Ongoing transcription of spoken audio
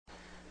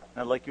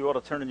I'd like you all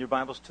to turn in your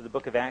Bibles to the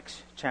book of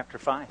Acts, chapter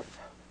 5.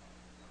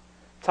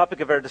 The topic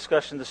of our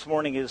discussion this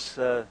morning is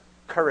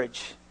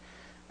courage,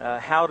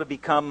 how to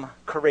become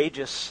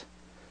courageous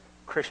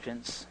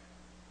Christians.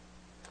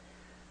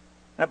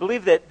 And I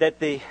believe that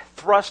the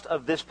thrust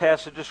of this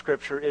passage of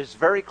Scripture is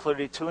very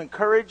clearly to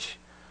encourage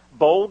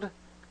bold,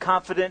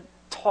 confident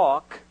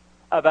talk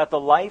about the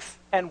life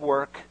and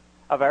work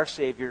of our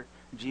Savior,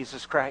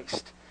 Jesus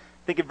Christ.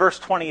 I think in verse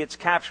 20 it's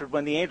captured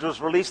when the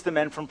angels release the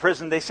men from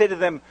prison. They say to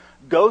them,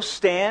 "Go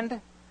stand,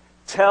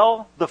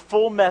 tell the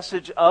full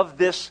message of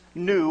this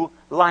new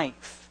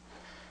life."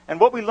 And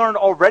what we learned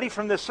already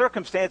from this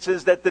circumstance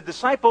is that the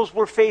disciples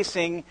were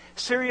facing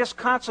serious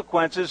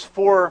consequences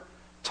for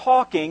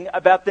talking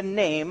about the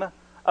name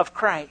of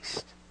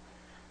Christ.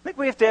 I think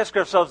we have to ask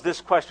ourselves this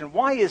question: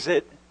 why is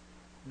it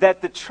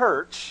that the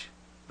church,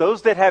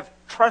 those that have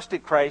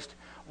trusted Christ,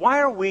 why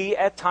are we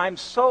at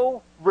times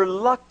so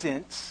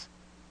reluctant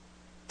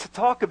to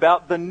talk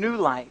about the new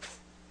life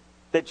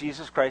that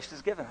Jesus Christ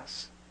has given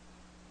us?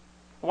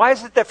 Why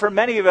is it that for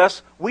many of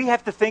us, we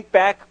have to think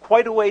back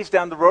quite a ways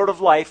down the road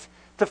of life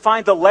to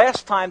find the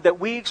last time that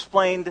we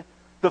explained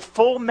the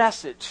full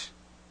message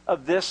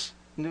of this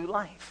new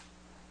life?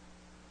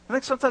 I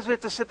think sometimes we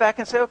have to sit back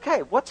and say,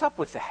 okay, what's up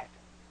with that?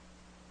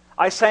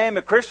 I say I'm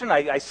a Christian.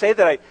 I say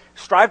that I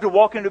strive to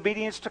walk in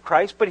obedience to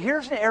Christ. But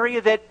here's an area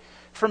that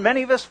for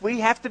many of us, we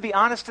have to be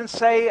honest and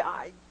say,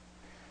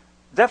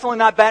 definitely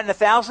not batting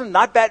 1,000,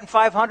 not batting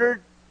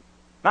 500,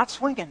 not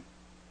swinging.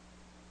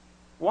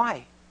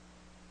 Why?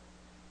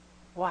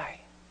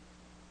 Why?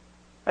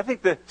 I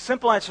think the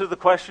simple answer to the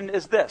question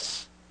is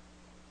this: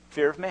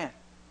 fear of man.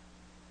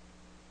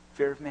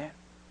 Fear of man.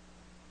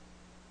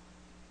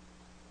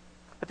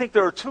 I think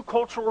there are two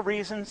cultural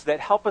reasons that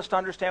help us to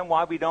understand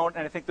why we don't,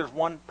 and I think there's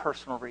one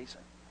personal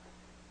reason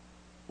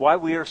why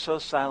we are so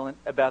silent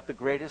about the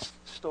greatest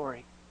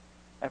story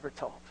ever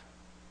told.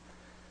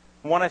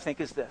 One, I think,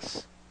 is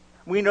this: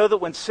 we know that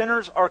when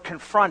sinners are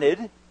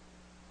confronted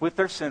with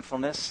their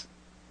sinfulness,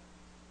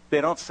 they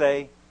don't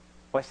say,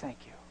 "Why, thank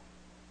you."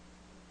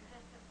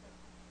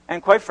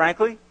 And quite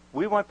frankly,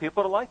 we want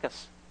people to like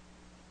us.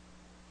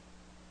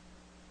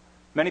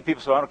 Many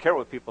people say, "I don't care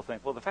what people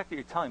think." Well, the fact that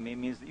you're telling me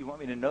means that you want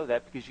me to know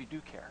that because you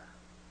do care.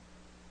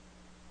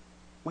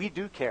 We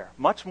do care,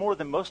 much more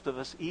than most of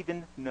us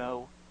even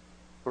know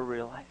or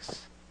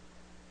realize.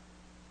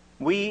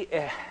 We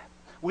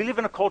live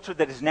in a culture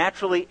that is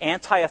naturally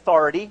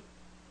anti-authority.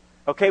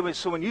 Okay,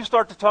 so when you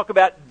start to talk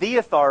about the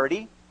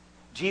authority,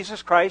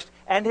 Jesus Christ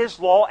and His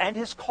law and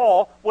His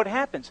call, what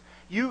happens?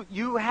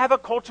 You have a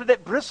culture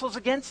that bristles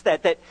against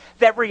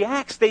that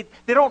reacts. They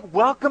don't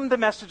welcome the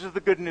message of the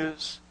good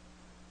news.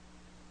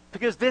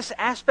 Because this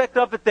aspect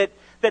of it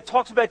that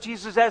talks about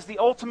Jesus as the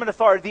ultimate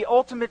authority, the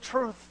ultimate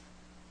truth,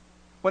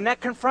 when that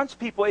confronts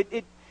people,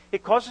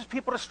 it causes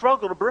people to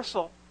struggle, to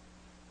bristle.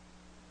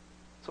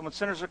 So when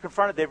sinners are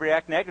confronted, they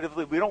react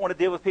negatively. We don't want to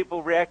deal with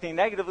people reacting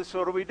negatively,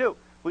 so what do?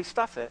 We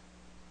stuff it.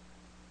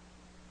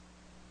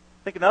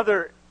 I think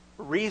another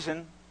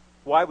reason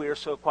why we are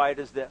so quiet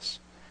is this: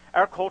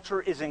 our culture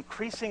is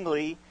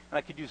increasingly, and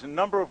I could use a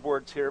number of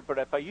words here, but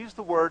if I use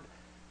the word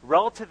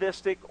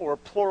relativistic or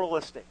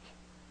pluralistic,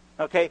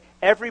 okay,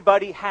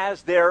 everybody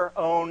has their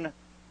own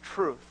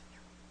truth.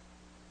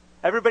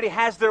 Everybody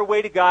has their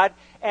way to God,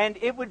 and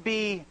it would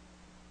be,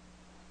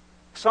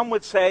 some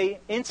would say,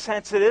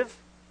 insensitive,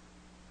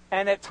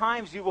 and at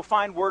times you will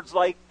find words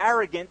like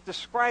arrogant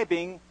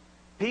describing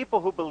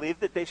people who believe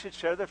that they should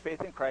share their faith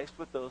in Christ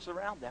with those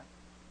around them.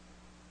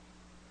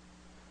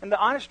 And the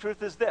honest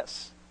truth is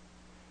this: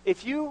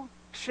 if you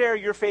share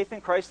your faith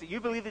in Christ, that you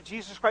believe that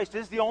Jesus Christ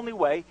is the only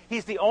way,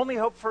 He's the only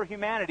hope for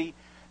humanity,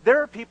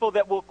 there are people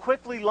that will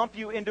quickly lump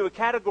you into a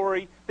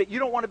category that you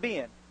don't want to be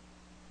in.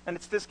 And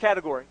it's this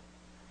category.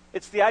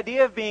 It's the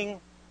idea of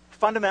being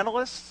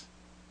fundamentalists,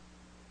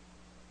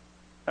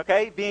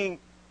 okay, being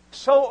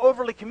so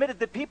overly committed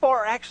that people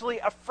are actually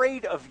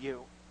afraid of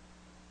you.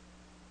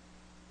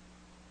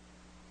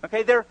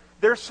 Okay,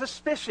 they're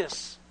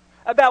suspicious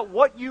about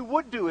what you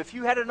would do if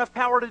you had enough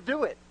power to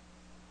do it.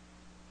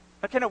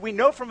 Okay, now we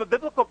know from a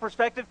biblical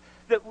perspective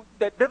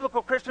that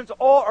biblical Christians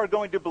all are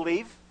going to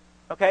believe,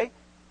 okay,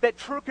 that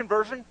true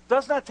conversion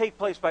does not take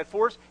place by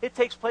force. It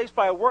takes place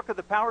by a work of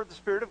the power of the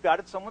Spirit of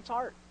God in someone's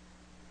heart.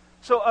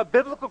 So a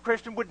biblical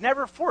Christian would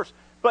never force.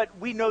 But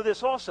we know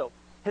this also.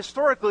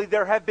 Historically,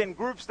 there have been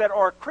groups that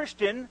are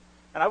Christian,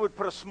 and I would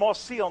put a small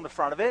C on the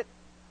front of it,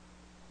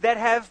 that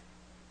have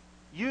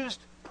used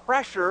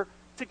pressure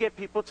to get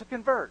people to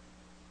convert,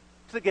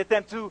 to get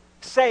them to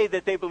say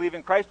that they believe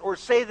in Christ or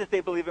say that they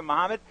believe in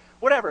Muhammad,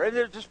 whatever. And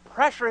there's just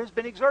pressure has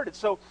been exerted.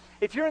 So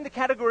if you're in the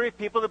category of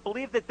people that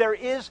believe that there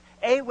is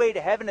a way to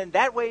heaven and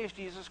that way is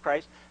Jesus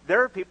Christ,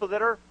 there are people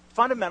that are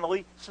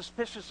fundamentally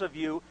suspicious of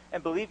you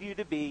and believe you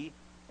to be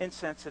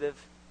insensitive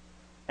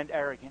and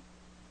arrogant.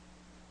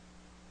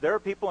 There are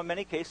people in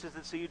many cases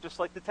that see you just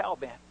like the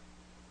Taliban.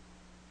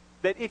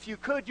 That if you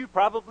could, you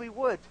probably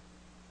would.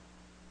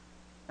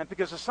 And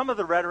because of some of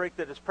the rhetoric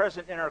that is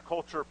present in our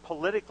culture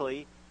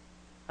politically,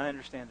 I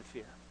understand the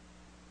fear.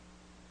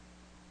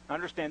 I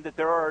understand that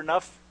there are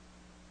enough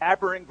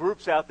aberrant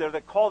groups out there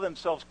that call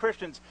themselves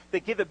Christians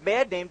that give a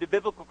bad name to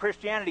biblical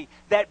Christianity.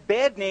 That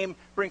bad name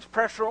brings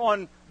pressure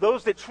on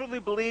those that truly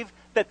believe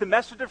that the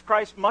message of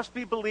Christ must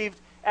be believed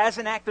as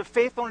an act of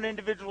faith on an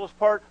individual's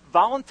part,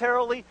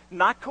 voluntarily,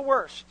 not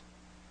coerced.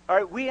 All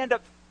right, we end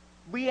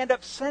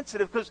up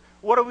sensitive because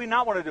what do we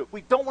not want to do?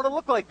 We don't want to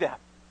look like them.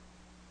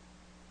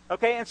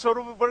 Okay, and so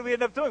what do we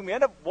end up doing? We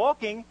end up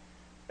walking,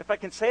 if I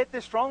can say it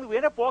this strongly, we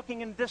end up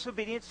walking in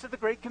disobedience to the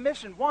Great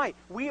Commission. Why?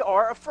 We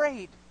are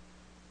afraid.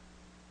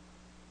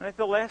 And I think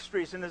the last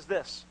reason is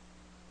this,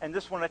 and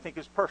this one I think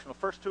is personal.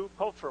 First two,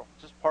 cultural,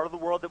 just part of the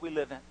world that we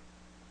live in.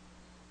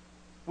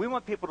 We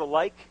want people to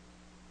like,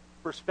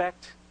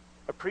 respect,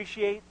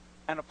 appreciate,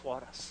 and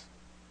applaud us.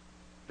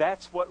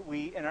 That's what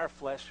we in our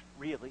flesh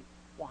really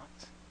want.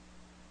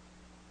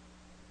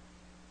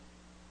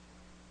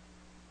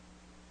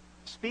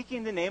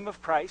 Speaking the name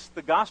of Christ,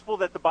 the gospel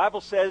that the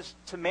Bible says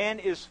to man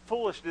is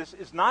foolishness,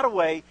 is not a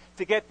way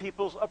to get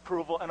people's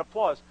approval and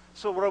applause.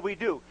 So what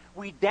do?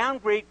 We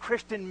downgrade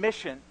Christian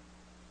mission,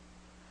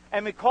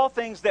 and we call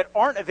things that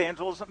aren't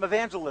evangelism,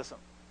 evangelism.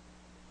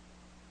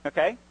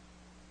 Okay?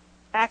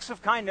 Acts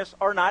of kindness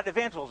are not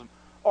evangelism.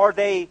 Are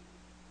they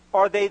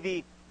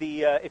the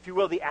if you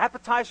will, the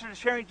appetizer to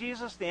sharing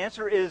Jesus? The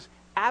answer is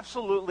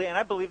absolutely, and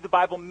I believe the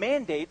Bible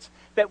mandates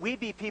that we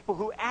be people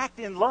who act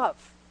in love.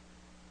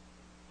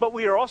 But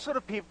we are also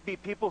to be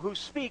people who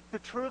speak the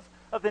truth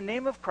of the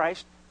name of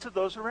Christ to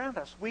those around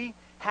us. We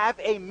have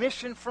a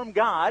mission from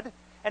God,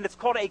 and it's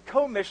called a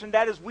co-mission.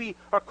 That is, we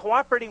are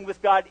cooperating with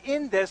God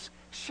in this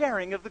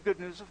sharing of the good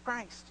news of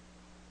Christ.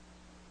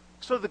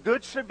 So the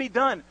good should be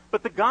done,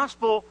 but the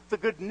gospel, the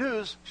good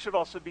news, should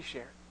also be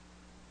shared.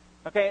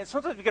 Okay, and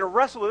sometimes we get to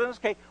wrestle with this.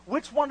 Okay,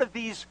 which one of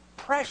these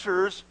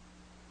pressures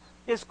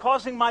is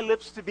causing my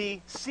lips to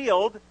be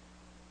sealed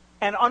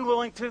and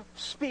unwilling to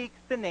speak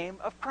the name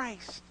of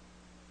Christ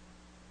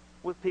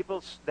with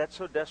people that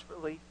so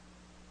desperately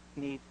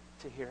need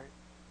to hear it?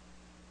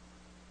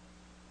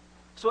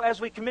 So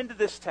as we come into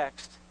this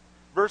text,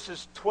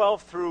 verses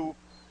 12 through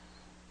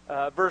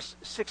verse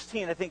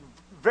 16, I think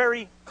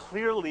very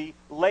clearly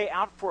lay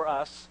out for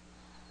us,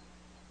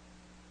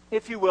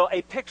 if you will,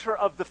 a picture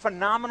of the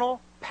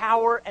phenomenal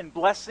power and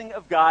blessing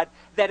of God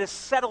that is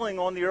settling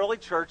on the early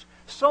church,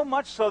 so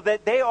much so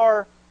that they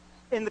are,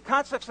 in the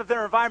context of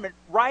their environment,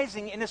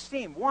 rising in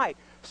esteem. Why?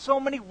 So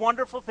many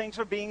wonderful things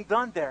are being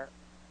done there.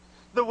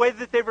 The way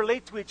that they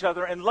relate to each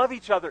other and love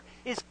each other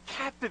is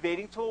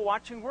captivating to a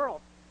watching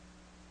world.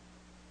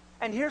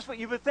 And here's what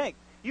you would think.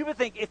 You would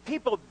think if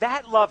people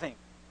that loving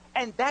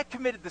and that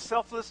committed to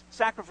selfless,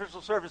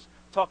 sacrificial service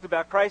talked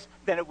about Christ,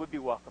 then it would be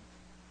welcomed.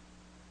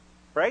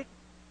 Right?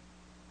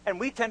 And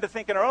we tend to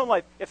think in our own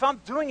life, if I'm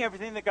doing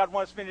everything that God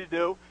wants me to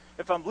do,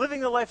 if I'm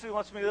living the life that He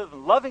wants me to live,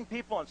 and loving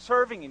people and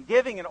serving and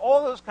giving and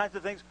all those kinds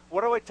of things,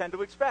 what do I tend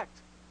to expect?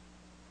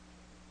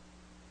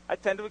 I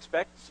tend to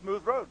expect a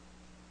smooth road.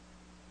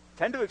 I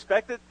tend to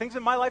expect that things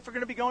in my life are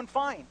going to be going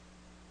fine.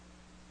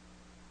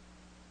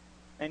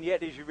 And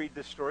yet, as you read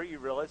this story, you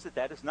realize that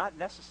that is not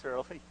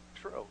necessarily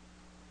true.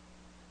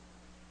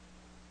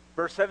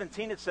 Verse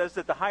 17, it says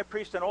that the high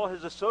priest and all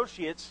his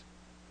associates,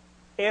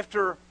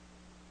 after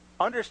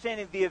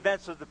understanding the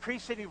events of the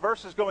preceding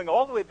verses going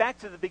all the way back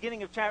to the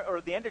beginning of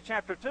the end of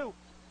chapter 2,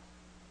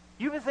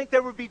 you would think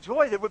there would be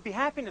joy, there would be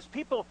happiness.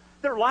 People,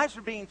 their lives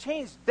are being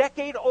changed.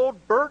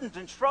 Decade-old burdens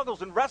and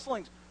struggles and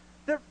wrestlings,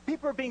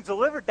 people are being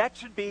delivered. That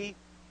should be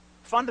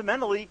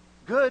fundamentally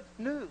good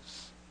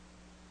news.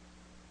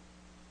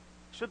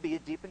 Should be a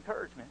deep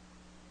encouragement.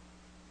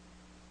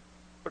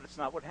 But it's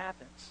not what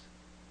happens.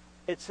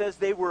 It says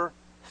they were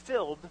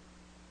filled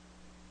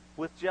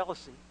with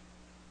jealousy.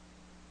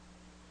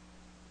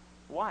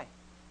 Why?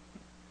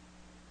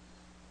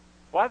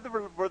 Why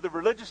were the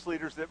religious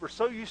leaders that were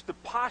so used to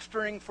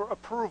posturing for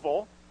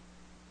approval,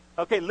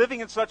 okay,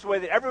 living in such a way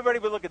that everybody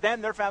would look at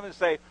them, their family, and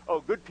say,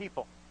 oh, good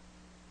people?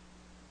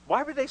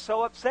 Why were they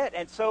so upset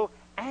and so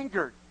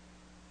angered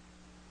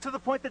to the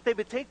point that they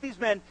would take these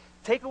men,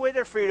 take away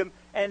their freedom,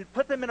 and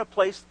put them in a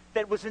place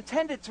that was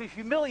intended to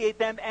humiliate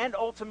them and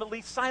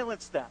ultimately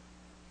silence them?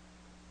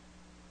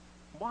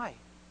 Why?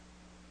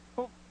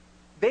 Well,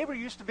 they were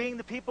used to being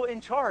the people in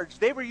charge.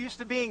 They were used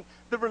to being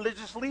the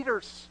religious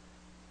leaders.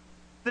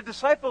 The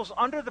disciples,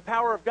 under the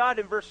power of God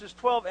in verses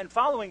 12 and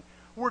following,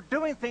 were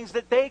doing things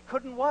that they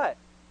couldn't what?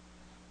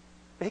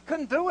 They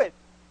couldn't do it.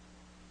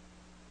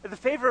 The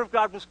favor of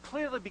God was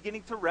clearly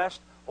beginning to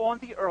rest on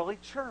the early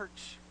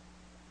church.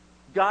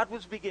 God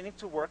was beginning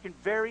to work in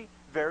very,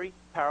 very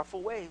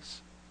powerful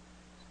ways.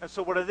 And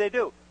so what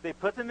do? They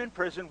put them in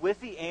prison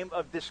with the aim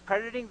of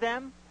discrediting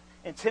them,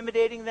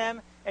 intimidating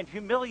them, and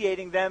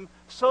humiliating them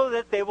so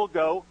that they will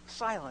go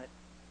silent.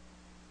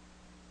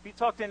 If you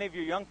talk to any of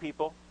your young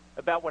people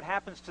about what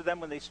happens to them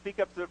when they speak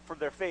up for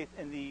their faith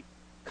in the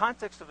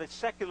context of a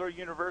secular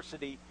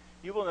university,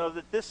 you will know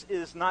that this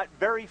is not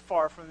very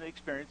far from the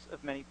experience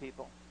of many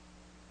people.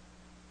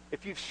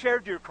 If you've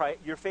shared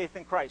your faith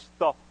in Christ,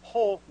 the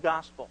whole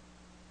gospel,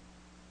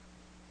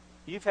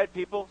 you've had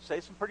people say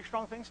some pretty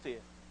strong things to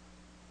you.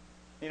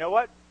 You know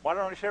what? Why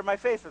don't I share my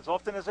faith as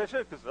often as I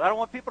should? Because I don't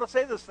want people to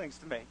say those things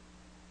to me.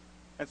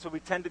 And so we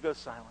tend to go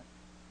silent.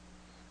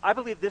 I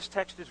believe this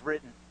text is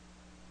written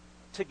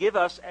to give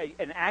us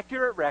an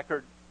accurate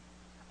record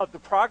of the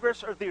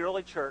progress of the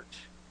early church.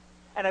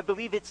 And I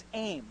believe its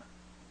aim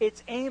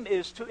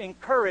is to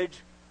encourage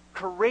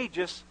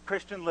courageous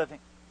Christian living.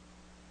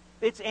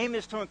 Its aim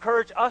is to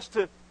encourage us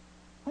to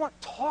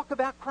talk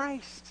about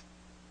Christ.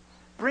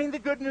 Bring the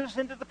good news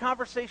into the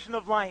conversation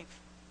of life.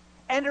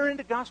 Enter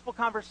into gospel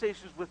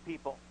conversations with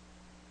people.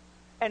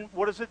 And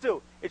what does it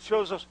do? It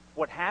shows us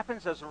what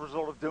happens as a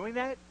result of doing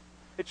that.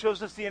 It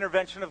shows us the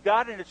intervention of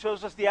God, and it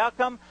shows us the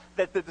outcome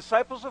that the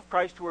disciples of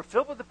Christ who are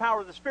filled with the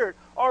power of the Spirit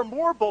are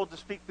more bold to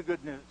speak the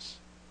good news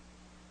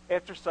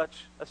after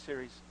such a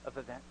series of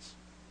events.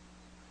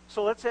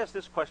 So let's ask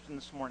this question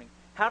this morning.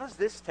 How does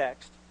this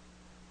text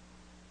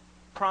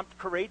prompt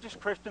courageous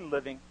Christian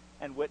living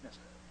and witness?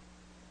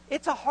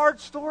 It's a hard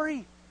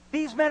story.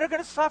 These men are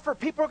going to suffer.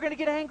 People are going to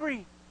get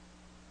angry.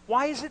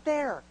 Why is it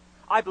there?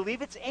 I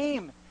believe its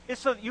aim is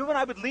so that you and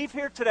I would leave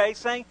here today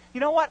saying, you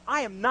know what?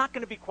 I am not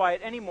going to be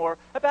quiet anymore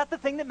about the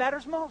thing that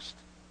matters most.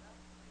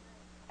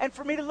 And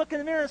for me to look in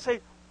the mirror and say,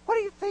 what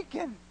are you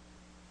thinking?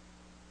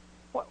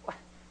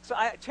 So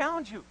I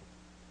challenge you.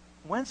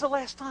 When's the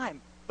last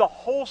time? The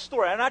whole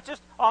story. I'm not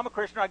just, I'm a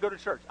Christian, I go to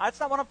church. That's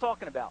not what I'm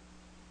talking about.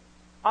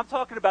 I'm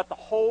talking about the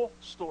whole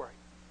story,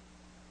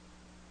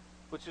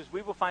 which is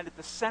we will find at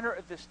the center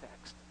of this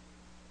text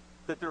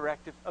the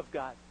directive of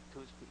God to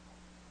his people.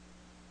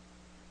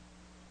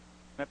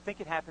 And I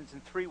think it happens in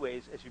three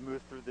ways as you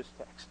move through this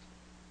text.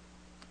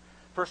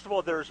 First of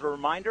all, there's a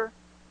reminder,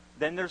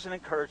 then there's an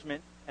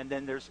encouragement, and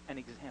then there's an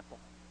example.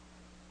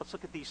 Let's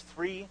look at these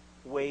three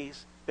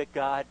ways that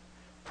God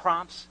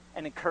prompts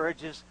and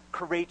encourages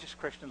courageous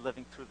Christian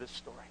living through this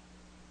story.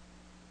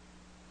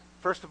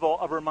 First of all,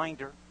 a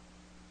reminder.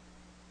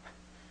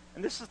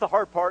 And this is the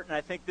hard part, and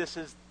I think this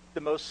is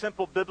the most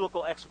simple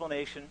biblical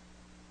explanation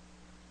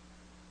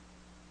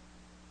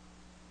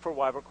for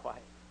why we're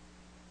quiet.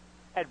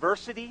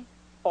 Adversity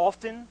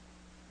often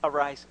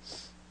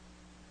arises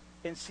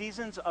in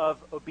seasons of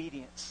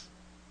obedience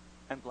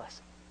and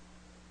blessing.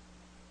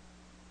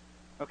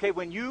 Okay,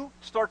 when you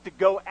start to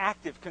go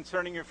active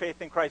concerning your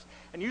faith in Christ,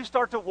 and you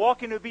start to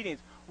walk in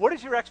obedience, what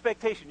is your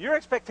expectation? Your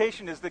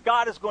expectation is that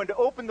God is going to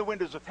open the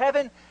windows of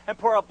heaven and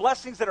pour out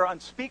blessings that are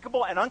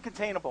unspeakable and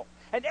uncontainable.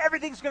 And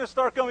everything's going to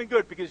start going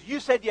good because you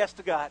said yes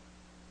to God.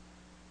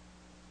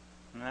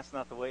 And that's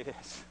not the way it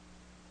is.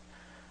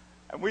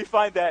 And we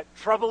find that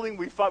troubling.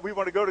 We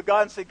want to go to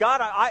God and say, God,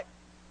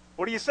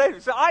 what do you say? We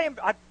say,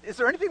 is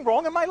there anything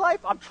wrong in my life?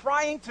 I'm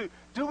trying to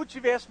do what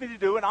you've asked me to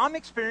do, and I'm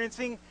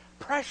experiencing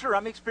pressure.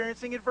 I'm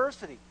experiencing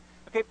adversity.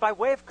 Okay, by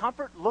way of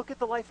comfort, look at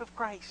the life of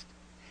Christ.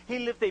 He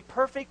lived a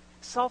perfect,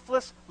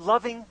 selfless,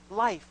 loving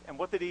life. And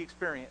what did he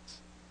experience?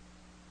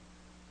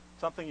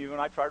 Something you and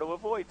I try to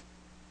avoid.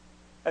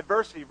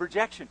 Adversity,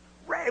 rejection.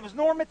 It was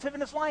normative in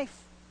his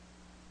life.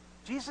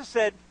 Jesus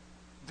said,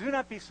 do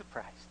not be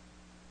surprised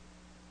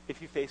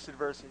if you face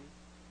adversity.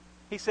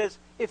 He says,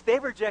 if they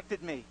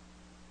rejected me,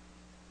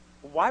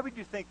 why would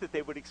you think that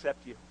they would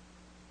accept you?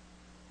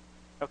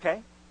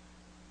 Okay?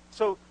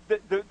 So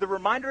the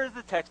reminder of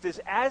the text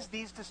is, as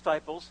these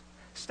disciples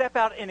step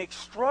out in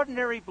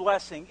extraordinary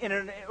blessing,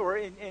 in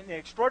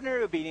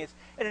extraordinary obedience,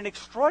 in an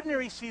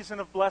extraordinary season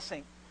of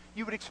blessing,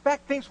 you would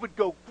expect things would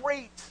go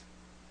great.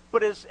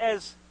 But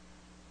as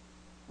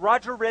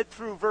Roger read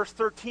through verse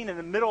 13 in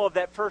the middle of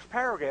that first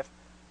paragraph,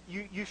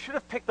 you should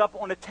have picked up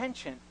on a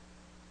tension.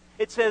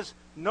 It says,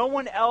 no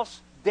one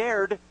else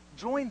dared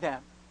join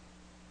them.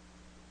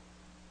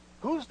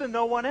 Who's the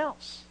no one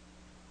else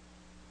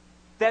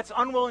that's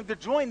unwilling to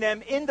join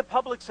them in the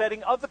public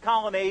setting of the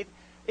colonnade,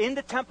 in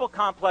the temple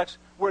complex,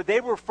 where they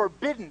were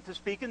forbidden to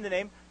speak in the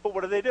name? But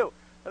what do?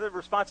 The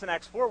response in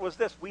Acts 4 was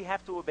this: we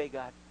have to obey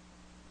God.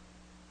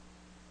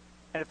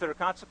 And if there are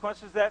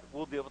consequences to that,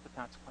 we'll deal with the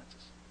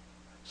consequences.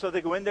 So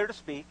they go in there to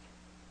speak,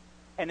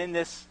 and in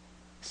this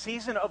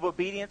season of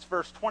obedience,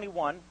 verse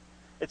 21,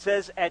 it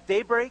says, at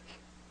daybreak,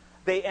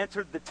 they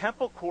entered the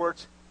temple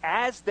courts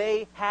as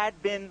they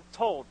had been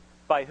told.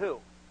 By who?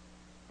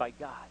 By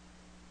God.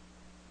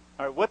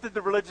 All right, what did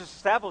the religious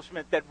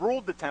establishment that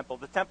ruled the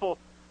temple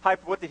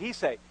what did he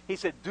say? He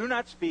said, do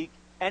not speak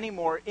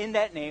anymore in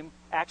that name,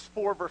 Acts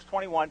 4, verse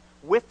 21,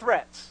 with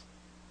threats.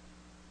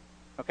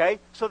 Okay?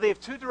 So they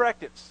have two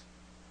directives.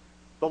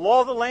 The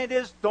law of the land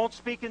is, don't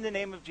speak in the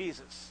name of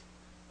Jesus.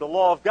 The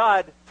law of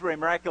God, through a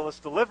miraculous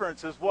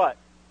deliverance, is what?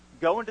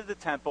 Go into the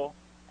temple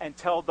and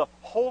tell the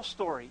whole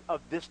story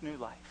of this new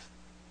life.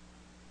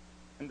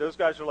 And those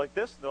guys are like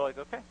this. They're like,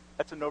 okay,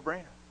 that's a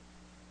no-brainer.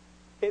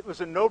 It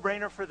was a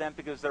no-brainer for them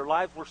because their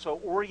lives were so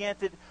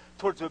oriented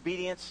towards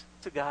obedience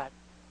to God.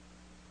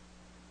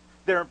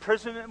 Their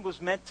imprisonment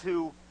was meant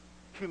to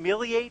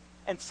humiliate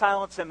and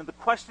silence them. And the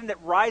question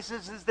that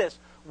rises is this: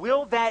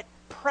 will that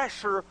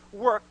pressure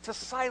work to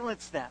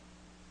silence them?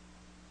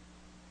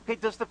 Okay,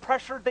 does the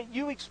pressure that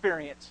you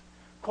experience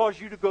cause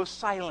you to go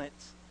silent?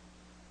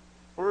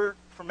 Or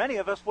for many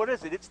of us, what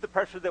is it? It's the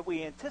pressure that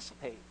we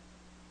anticipate.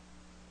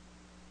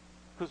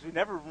 because we've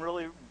never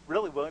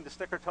really willing to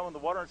stick our toe in the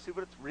water and see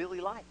what it's really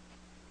like.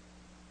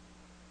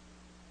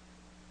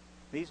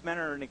 These men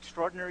are in an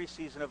extraordinary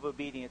season of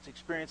obedience,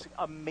 experiencing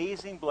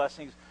amazing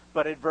blessings,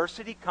 but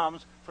adversity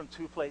comes from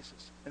two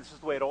places. And this is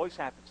the way it always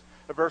happens.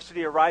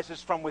 Adversity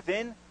arises from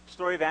within,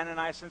 story of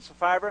Ananias and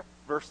Sapphira,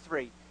 verse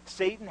 3.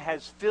 Satan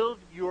has filled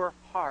your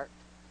heart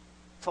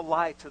to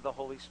lie to the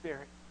Holy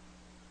Spirit.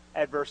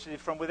 Adversity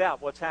from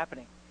without. What's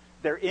happening?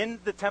 They're in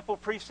the temple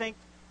precinct,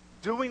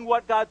 doing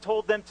what God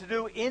told them to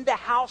do in the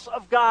house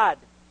of God.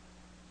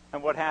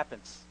 And what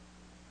happens?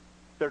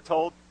 They're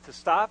told to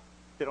stop.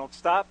 They don't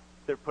stop.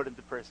 They're put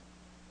into prison.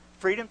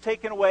 Freedom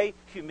taken away,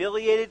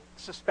 humiliated,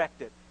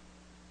 suspected.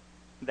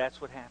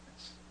 That's what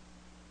happens.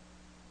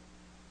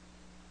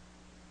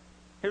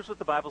 Here's what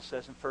the Bible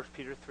says in 1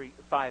 Peter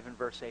 5 and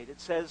verse 8.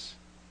 It says,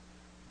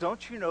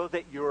 don't you know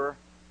that your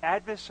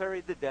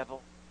adversary, the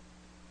devil,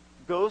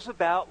 goes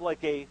about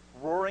like a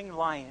roaring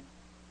lion,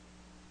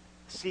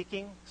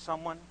 seeking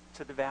someone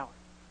to devour?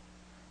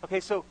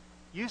 Okay, so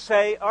you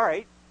say, all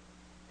right,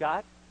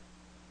 God,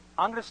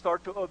 I'm going to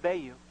start to obey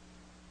you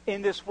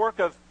in this work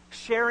of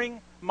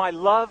sharing my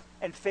love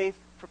and faith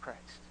for Christ.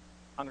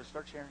 I'm going to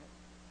start sharing it.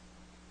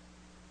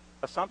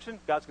 Assumption,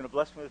 God's going to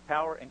bless me with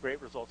power and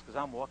great results because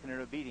I'm walking in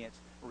obedience.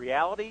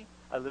 Reality,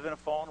 I live in a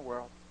fallen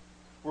world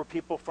where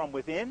people from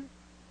within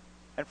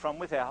and from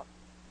without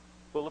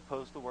will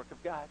oppose the work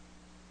of God.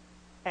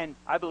 And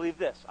I believe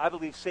this. I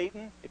believe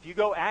Satan, if you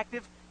go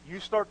active, you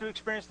start to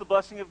experience the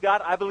blessing of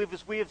God. I believe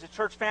as we as a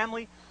church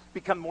family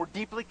become more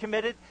deeply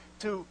committed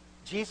to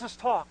Jesus'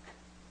 talk,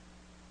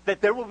 that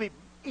there will be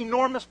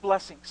enormous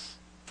blessings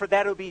for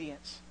that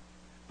obedience.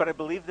 But I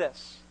believe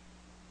this,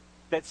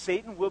 that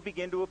Satan will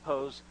begin to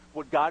oppose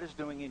what God is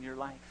doing in your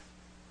life.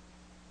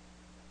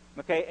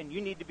 Okay? And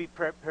you need to be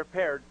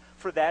prepared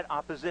for that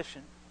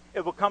opposition.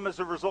 It will come as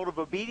a result of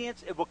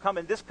obedience. It will come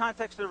in this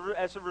context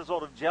as a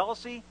result of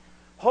jealousy.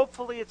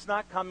 Hopefully it's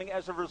not coming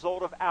as a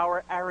result of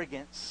our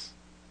arrogance.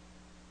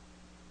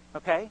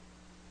 Okay?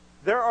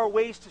 There are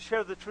ways to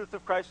share the truth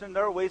of Christ, and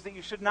there are ways that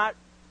you should not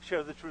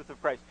share the truth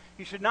of Christ.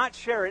 You should not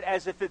share it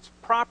as if it's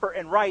proper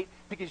and right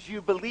because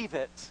you believe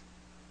it.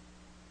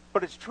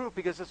 But it's true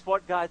because it's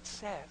what God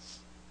says.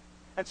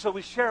 And so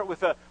we share it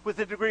with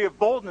a degree of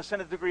boldness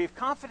and a degree of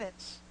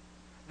confidence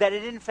that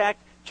it in fact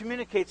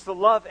communicates the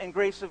love and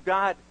grace of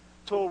God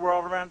to a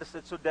world around us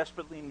that so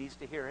desperately needs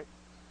to hear it.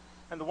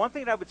 And the one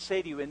thing that I would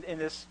say to you in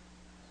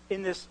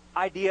this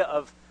idea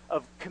of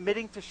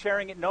committing to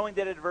sharing it, knowing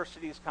that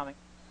adversity is coming,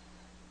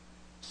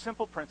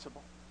 simple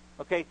principle,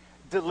 okay?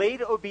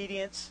 Delayed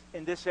obedience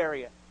in this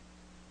area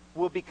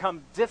will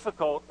become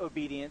difficult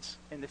obedience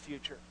in the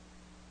future.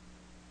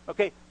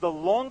 Okay, the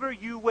longer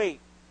you wait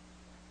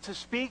to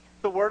speak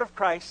the word of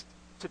Christ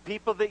to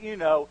people that you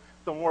know,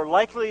 the more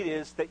likely it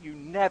is that you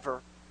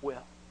never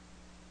will.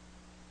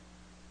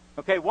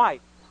 Okay, why?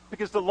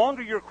 Because the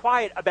longer you're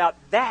quiet about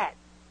that,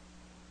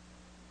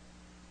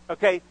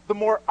 okay, the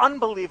more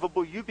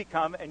unbelievable you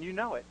become and you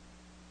know it.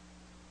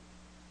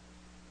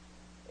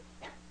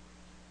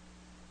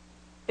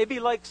 It'd be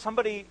like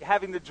somebody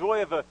having the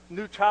joy of a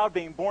new child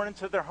being born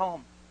into their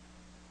home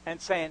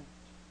and saying,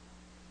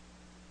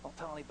 don't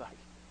tell anybody.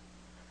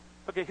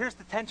 Okay, here's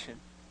the tension.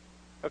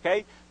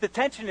 Okay? The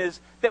tension is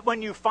that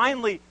when you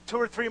finally, 2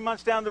 or 3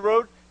 months down the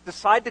road,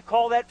 decide to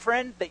call that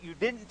friend that you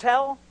didn't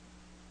tell,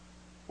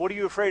 what are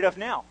you afraid of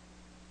now?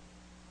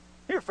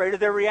 You're afraid of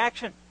their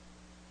reaction.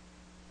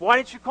 Why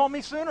didn't you call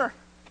me sooner?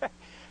 Okay.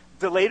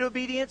 Delayed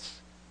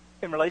obedience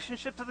in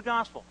relationship to the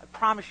gospel, I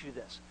promise you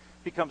this,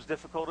 becomes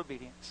difficult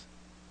obedience.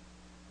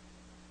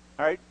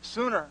 All right?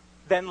 Sooner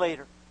than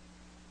later.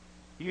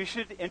 You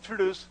should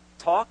introduce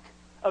talk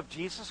of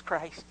Jesus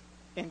Christ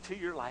into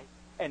your life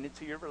and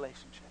into your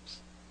relationships.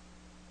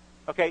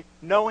 Okay?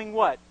 Knowing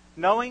what?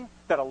 Knowing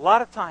that a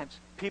lot of times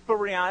people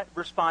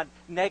respond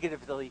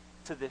negatively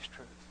to this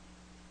truth.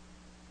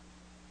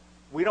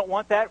 We don't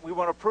want that. We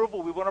want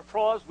approval. We want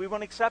applause. We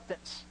want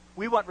acceptance.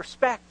 We want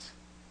respect.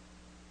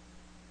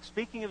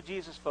 Speaking of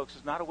Jesus, folks,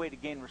 is not a way to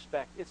gain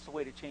respect. It's the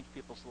way to change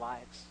people's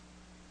lives.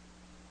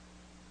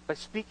 By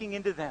speaking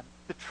into them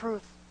the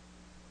truth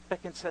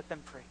that can set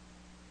them free.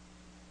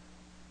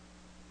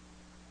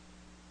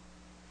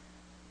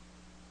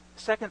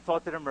 Second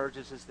thought that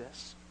emerges is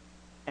this,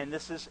 and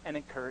this is an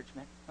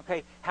encouragement.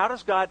 Okay, how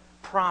does God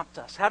prompt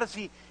us? How does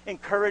he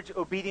encourage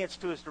obedience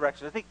to his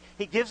direction? I think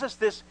he gives us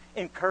this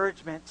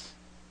encouragement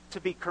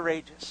to be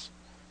courageous.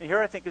 And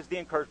here I think is the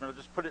encouragement. I'll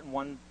just put it in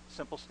one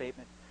simple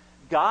statement.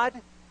 God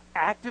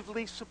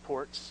actively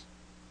supports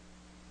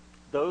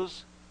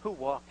those who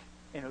walk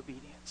in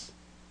obedience.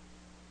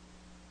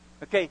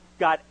 Okay,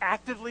 God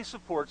actively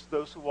supports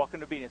those who walk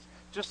in obedience.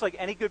 Just like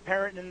any good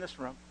parent in this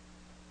room.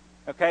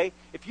 Okay?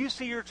 If you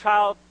see your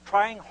child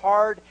trying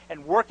hard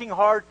and working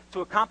hard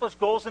to accomplish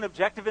goals and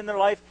objectives in their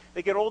life,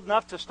 they get old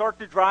enough to start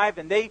to drive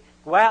and they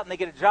go out and they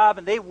get a job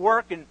and they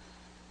work and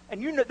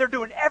you know they're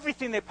doing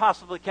everything they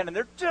possibly can and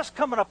they're just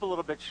coming up a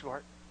little bit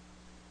short.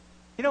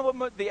 You know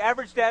what the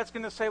average dad's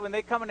going to say when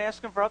they come and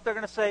ask him for help? They're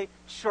going to say,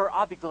 sure,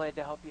 I'll be glad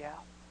to help you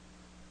out.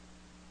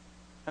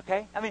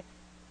 Okay? I mean,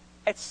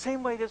 It's the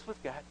same way it is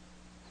with God.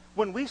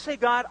 When we say,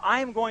 God,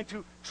 I am going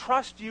to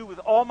trust you with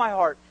all my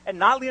heart and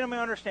not lean on my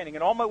understanding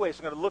in all my ways,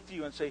 I'm going to look to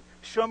you and say,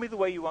 show me the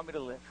way you want me to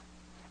live.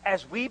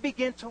 As we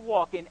begin to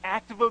walk in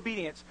active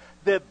obedience,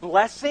 the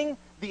blessing,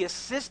 the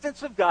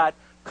assistance of God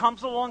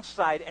comes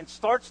alongside and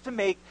starts to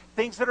make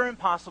things that are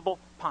impossible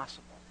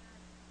possible.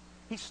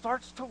 He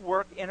starts to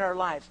work in our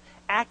lives,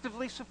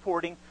 actively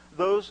supporting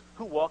those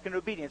who walk in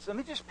obedience. Let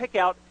me just pick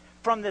out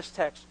from this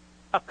text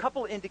a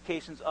couple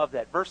indications of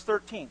that. Verse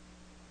 13,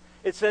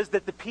 it says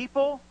that the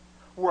people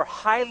were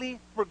highly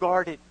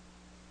regarded.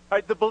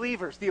 Right, the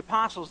believers, the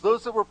apostles,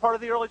 those that were part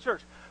of the early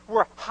church,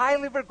 were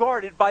highly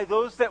regarded by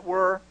those that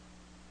were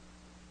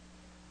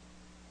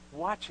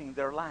watching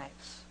their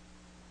lives.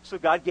 So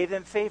God gave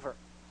them favor.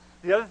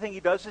 The other thing he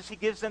does is he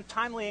gives them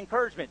timely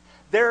encouragement.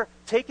 They're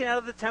taken out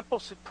of the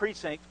temple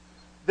precinct.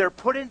 They're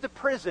put into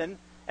prison.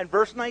 And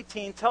verse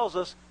 19 tells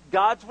us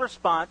God's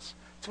response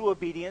to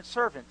obedient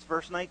servants.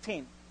 Verse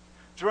 19.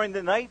 During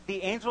the night,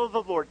 the angel of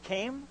the Lord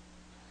came.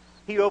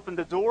 He opened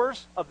the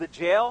doors of the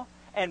jail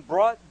and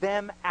brought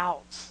them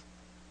out.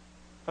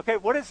 Okay,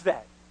 what is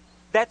that?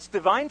 That's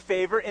divine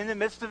favor in the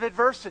midst of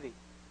adversity.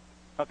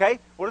 Okay,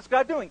 what is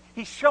God doing?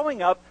 He's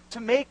showing up to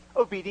make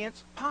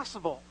obedience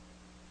possible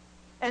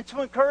and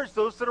to encourage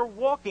those that are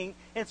walking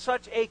in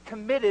such a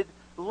committed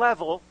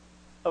level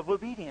of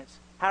obedience.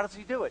 How does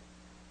he do it?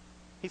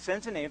 He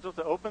sends an angel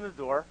to open the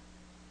door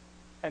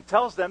and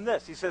tells them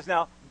this. He says,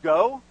 now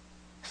go,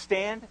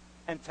 stand,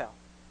 and tell.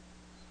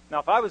 Now,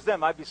 if I was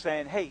them, I'd be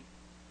saying, hey,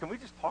 can we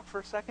just talk for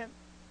a second?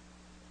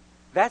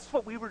 That's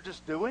what we were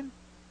just doing?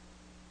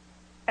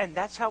 And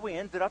that's how we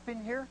ended up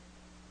in here?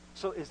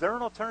 So is there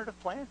an alternative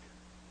plan?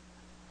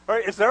 Or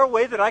is there a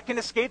way that I can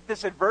escape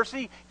this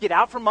adversity, get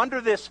out from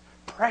under this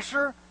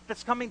pressure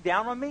that's coming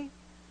down on me?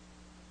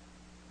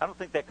 I don't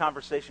think that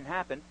conversation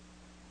happened,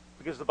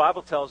 because the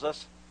Bible tells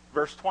us,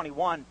 verse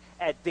 21,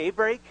 at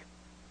daybreak,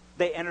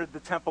 they entered the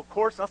temple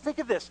courts. Now think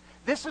of this.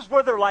 This is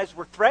where their lives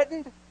were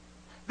threatened.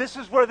 This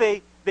is where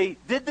they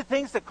did the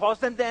things that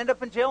caused them to end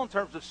up in jail in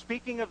terms of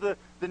speaking of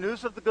the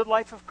news of the good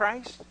life of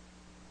Christ.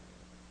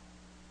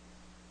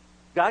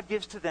 God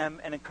gives to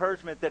them an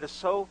encouragement that is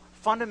so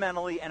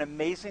fundamentally and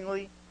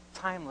amazingly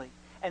timely.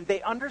 And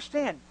they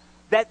understand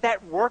that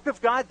that work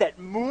of God, that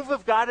move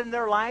of God in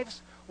their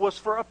lives was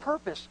for a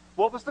purpose.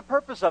 What was the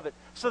purpose of it?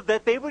 So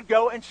that they would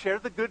go and share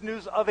the good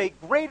news of a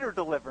greater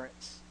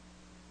deliverance.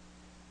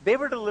 They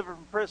were delivered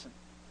from prison.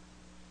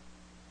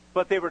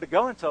 But they were to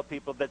go and tell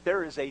people that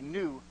there is a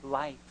new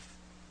life,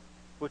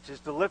 which is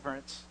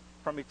deliverance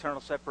from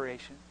eternal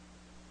separation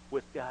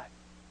with God.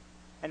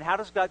 And how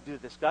does God do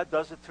this? God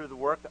does it through the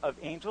work of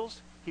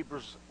angels.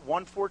 Hebrews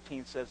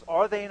 1:14 says,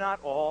 are they not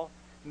all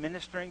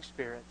ministering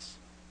spirits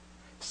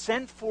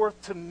sent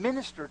forth to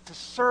minister, to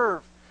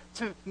serve,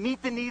 to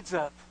meet the needs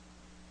of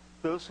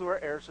those who are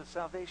heirs of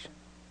salvation?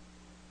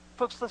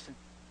 Folks, listen,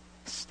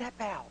 step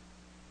out,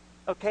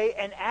 okay?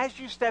 And as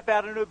you step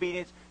out in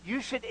obedience,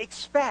 you should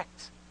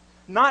expect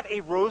not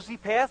a rosy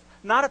path,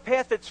 not a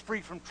path that's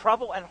free from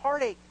trouble and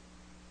heartache,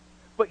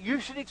 but you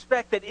should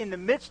expect that in the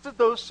midst of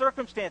those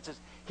circumstances,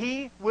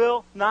 he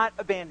will not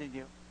abandon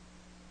you.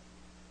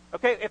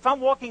 Okay, if I'm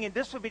walking in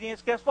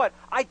disobedience, guess what?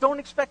 I don't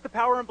expect the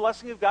power and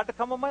blessing of God to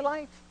come on my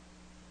life.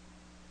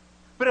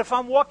 But if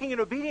I'm walking in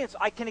obedience,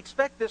 I can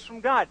expect this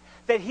from God,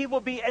 that he will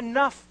be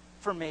enough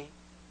for me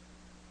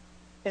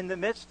in the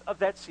midst of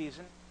that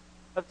season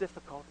of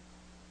difficulty.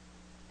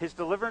 His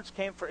deliverance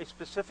came for a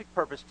specific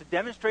purpose, to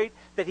demonstrate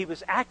that he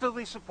was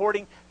actively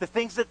supporting the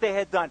things that they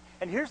had done.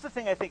 And here's the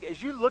thing, I think,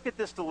 as you look at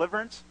this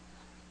deliverance,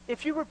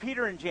 if you were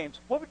Peter and James,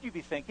 what would you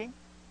be thinking?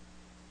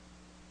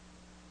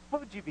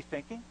 What would you be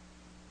thinking?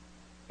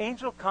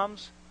 Angel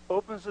comes,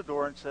 opens the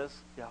door, and says,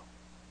 go.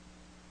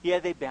 Yeah,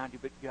 they bound you,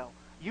 but go.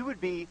 You would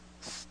be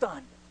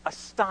stunned,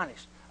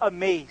 astonished,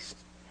 amazed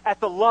at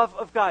the love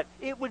of God.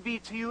 It would be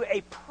to you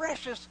a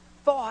precious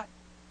thought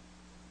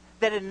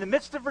that in the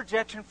midst of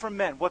rejection from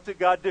men, what did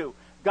God do?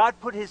 God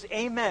put his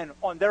amen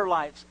on their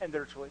lives and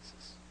their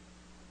choices.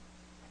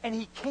 And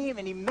he came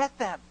and he met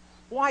them.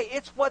 Why?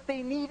 It's what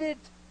they needed.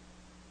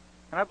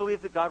 And I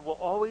believe that God will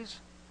always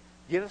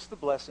give us the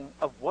blessing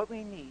of what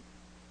we need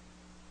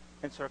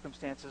in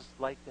circumstances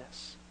like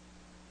this.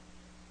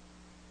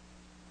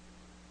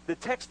 The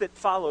text that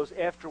follows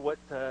after what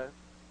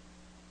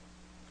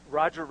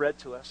Roger read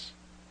to us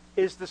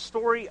is the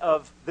story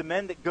of the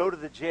men that go to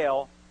the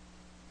jail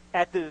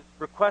at the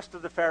request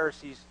of the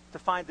Pharisees to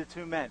find the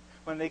two men.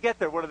 When they get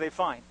there, what do they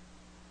find?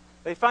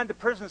 They find the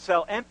prison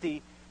cell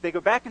empty. They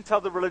go back and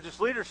tell the religious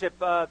leadership,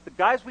 the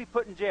guys we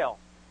put in jail,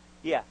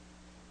 yeah,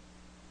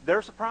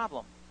 there's a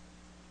problem.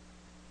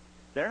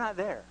 They're not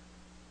there.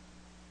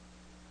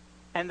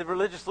 And the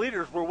religious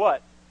leaders were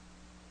what?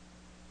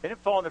 They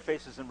didn't fall on their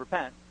faces and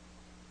repent.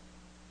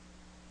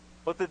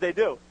 What did they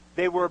do?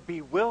 They were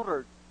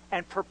bewildered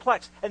and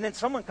perplexed. And then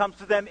someone comes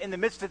to them in the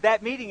midst of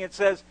that meeting and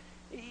says,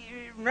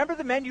 remember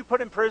the men you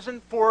put in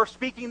prison for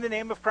speaking the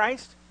name of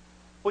Christ?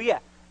 Well, yeah,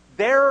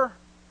 they're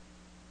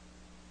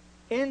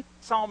in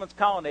Solomon's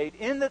colonnade,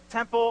 in the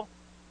temple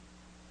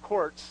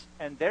courts,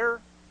 and they're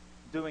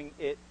doing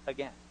it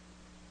again.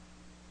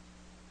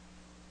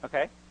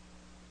 Okay?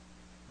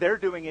 They're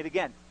doing it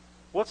again.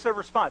 What's their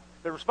response?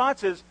 Their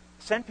response is,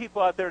 send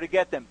people out there to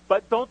get them.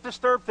 But don't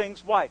disturb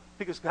things. Why?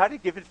 Because God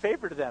had given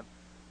favor to them.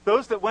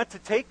 Those that went to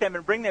take them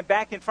and bring them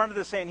back in front of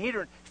the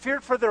Sanhedrin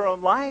feared for their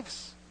own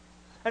lives.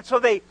 And so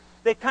they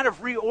kind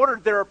of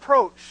reordered their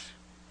approach.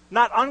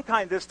 Not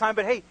unkind this time,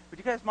 but hey, would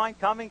you guys mind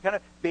coming? Kind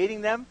of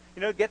baiting them,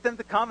 get them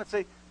to come and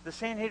say, the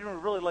Sanhedrin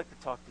would really like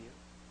to talk to you.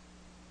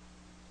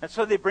 And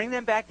so they bring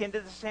them back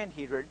into the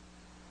Sanhedrin,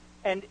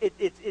 and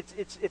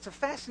it's a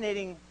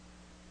fascinating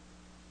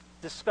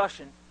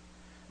discussion.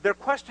 Their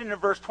question in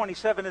verse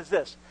 27 is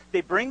this.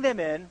 They bring them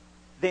in.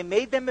 They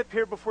made them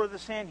appear before the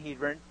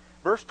Sanhedrin.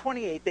 Verse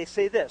 28, they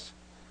say this.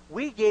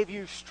 We gave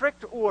you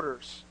strict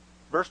orders,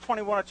 verse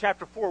 21 of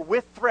chapter 4,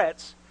 with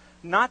threats,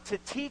 not to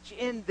teach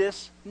in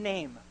this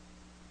name.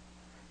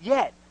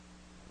 Yet,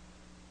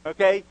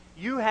 okay,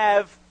 you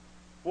have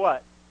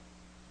what?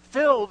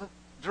 Filled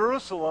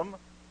Jerusalem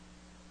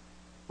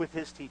with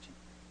his teaching.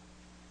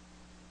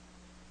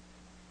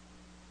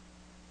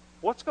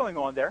 What's going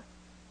on there?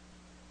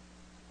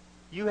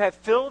 You have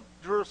filled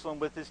Jerusalem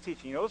with his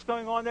teaching. You know what's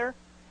going on there?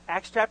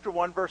 Acts chapter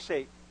 1, verse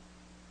 8.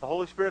 The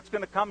Holy Spirit's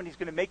going to come and he's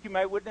going to make you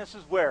my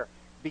witnesses where?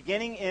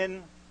 Beginning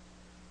in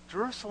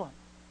Jerusalem.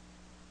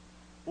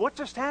 What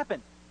just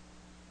happened?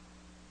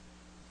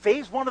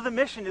 Phase 1 of the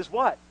mission is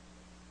what?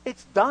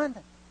 It's done.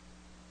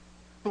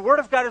 The Word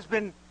of God has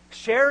been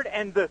shared,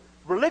 and the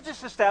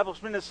religious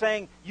establishment is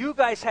saying, you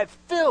guys have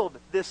filled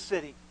this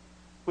city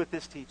with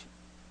this teaching.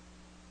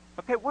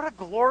 Okay, what a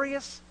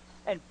glorious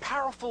and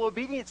powerful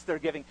obedience they're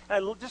giving.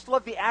 And I just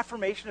love the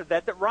affirmation of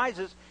that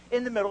rises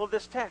in the middle of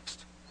this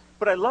text.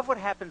 But I love what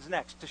happens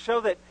next to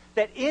show that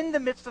in the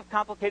midst of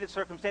complicated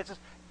circumstances,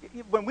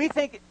 when we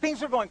think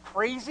things are going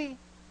crazy,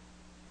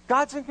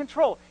 God's in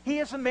control. He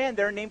is a man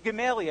there named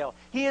Gamaliel.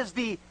 He is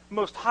the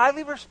most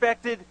highly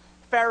respected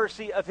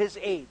Pharisee of his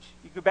age.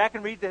 You go back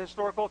and read the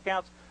historical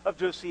accounts of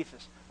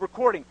Josephus,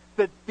 recording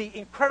the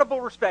incredible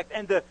respect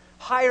and the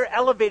higher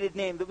elevated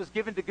name that was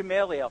given to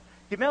Gamaliel.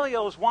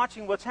 Gamaliel is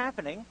watching what's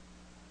happening.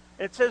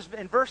 And it says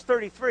in verse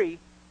 33,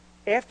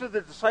 after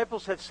the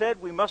disciples have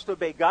said we must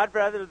obey God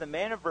rather than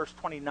man, in verse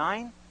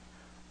 29,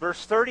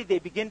 verse 30, they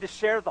begin to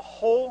share the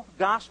whole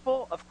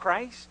gospel of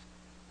Christ.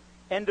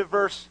 End of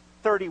verse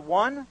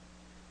 31,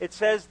 it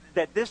says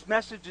that this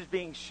message is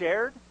being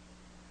shared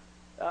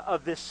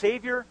of this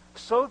Savior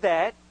so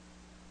that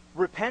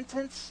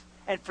repentance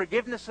and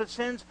forgiveness of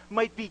sins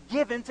might be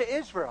given to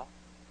Israel.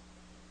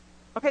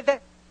 Okay,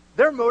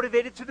 they're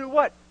motivated to do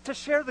what? To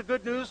share the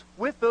good news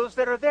with those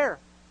that are there.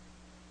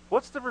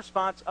 What's the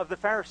response of the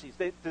Pharisees?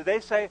 Do they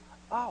say,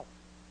 oh,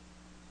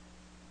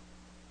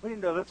 we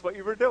didn't know that's what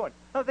you were doing?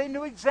 No, they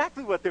knew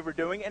exactly what they were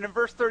doing. And in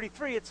verse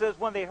 33, it says,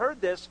 when they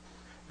heard this,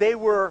 they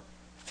were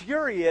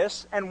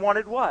furious and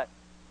wanted what?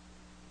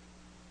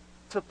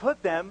 To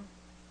put them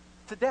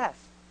to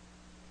death.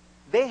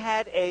 They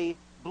had a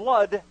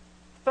blood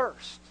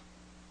thirst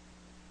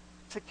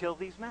to kill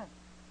these men.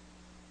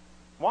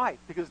 Why?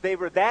 Because they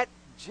were that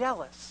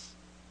jealous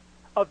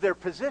of their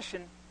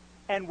position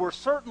and were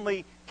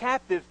certainly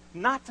captive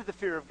not to the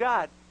fear of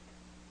God,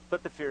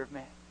 but the fear of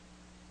man.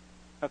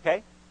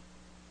 Okay?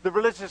 The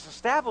religious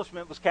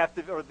establishment was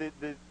captive, or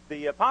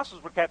the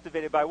apostles were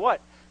captivated by what?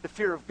 The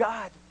fear of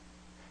God.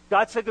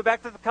 God said, go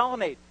back to the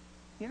colonnade.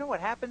 You know what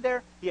happened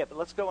there? Yeah, but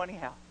let's go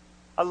anyhow.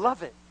 I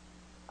love it.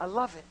 I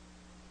love it.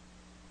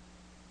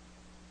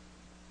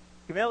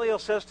 Gamaliel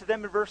says to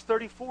them in verse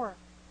 34,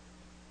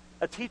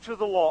 a teacher of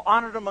the law,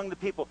 honored among the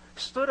people,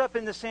 stood up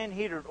in the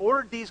Sanhedrin,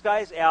 ordered these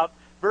guys out.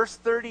 Verse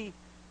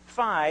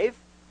 35,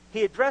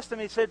 he addressed them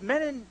and he said,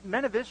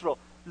 men of Israel,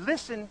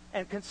 listen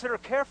and consider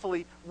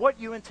carefully what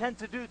you intend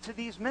to do to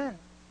these men.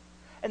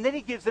 And then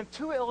he gives them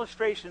two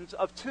illustrations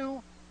of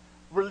two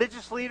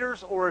religious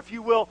leaders, or if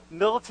you will,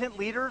 militant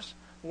leaders.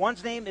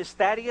 One's name is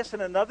Thaddeus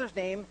and another's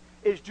name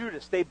is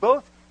Judas. They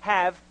both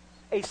have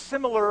a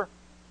similar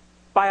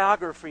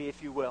biography,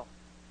 if you will.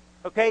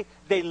 Okay?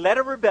 They led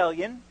a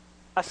rebellion,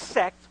 a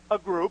sect, a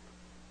group.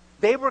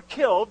 They were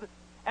killed,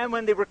 and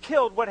when they were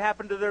killed, what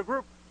happened to their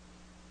group?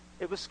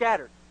 It was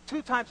scattered.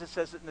 2 times it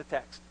says it in the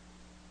text.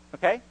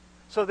 Okay?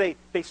 So they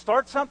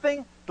start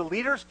something, the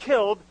leader's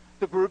killed,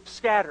 the group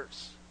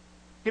scatters.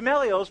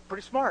 Gamaliel is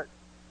pretty smart.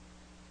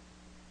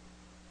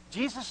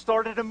 Jesus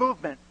started a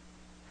movement.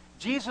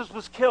 Jesus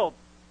was killed.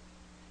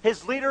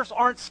 His leaders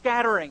aren't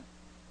scattering.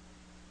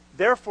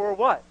 Therefore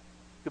what?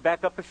 Go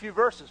back up a few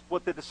verses.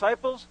 What the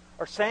disciples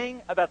are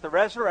saying about the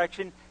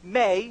resurrection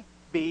may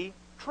be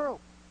true.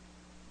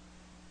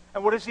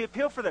 And what does he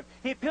appeal for them?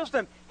 He appeals to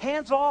them,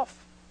 hands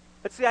off.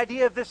 That's the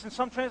idea of this in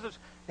some translations.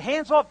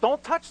 Hands off,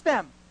 don't touch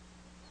them.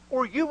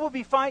 Or you will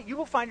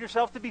find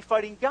yourself to be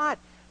fighting God.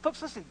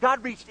 Folks, listen,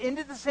 God reached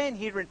into the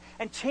Sanhedrin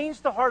and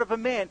changed the heart of a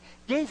man,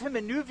 gave him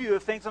a new view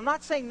of things. I'm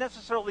not saying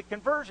necessarily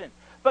conversion,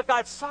 but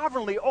God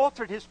sovereignly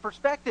altered his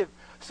perspective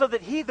so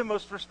that he, the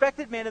most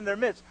respected man in their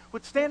midst,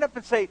 would stand up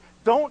and say,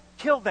 don't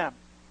kill them.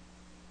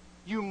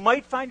 You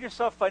might find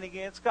yourself fighting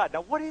against God.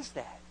 Now, what is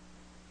that?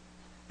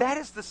 That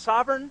is the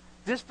sovereign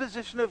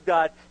disposition of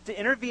God to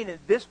intervene in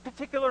this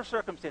particular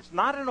circumstance.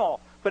 Not in all,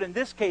 but in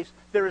this case,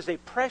 there is a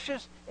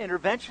precious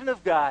intervention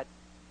of God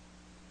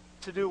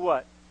to do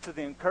what? To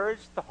encourage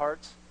the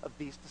hearts of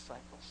these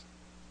disciples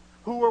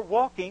who are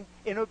walking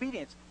in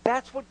obedience.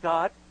 That's what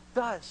God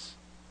does.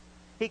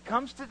 He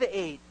comes to the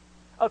aid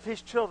of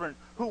his children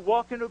who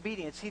walk in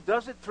obedience. He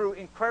does it through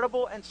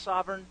incredible and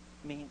sovereign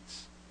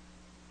means.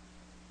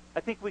 I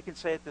think we can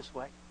say it this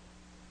way.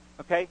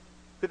 Okay?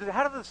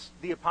 How do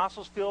the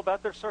apostles feel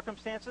about their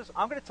circumstances?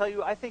 I'm going to tell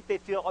you, I think they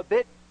feel a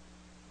bit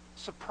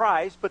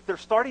surprised, but they're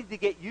starting to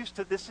get used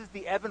to this is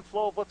the ebb and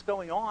flow of what's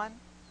going on.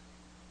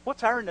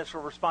 What's our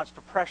initial response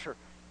to pressure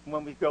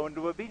when we go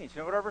into obedience? You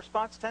know what our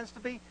response tends to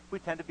be? We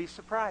tend to be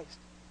surprised.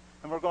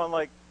 And we're going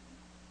like,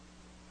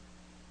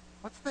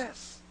 what's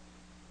this?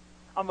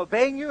 I'm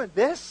obeying you in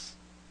this?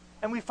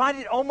 And we find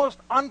it almost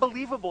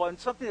unbelievable and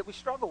something that we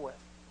struggle with.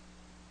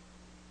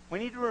 We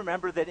need to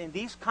remember that in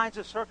these kinds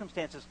of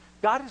circumstances,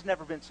 God has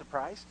never been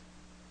surprised.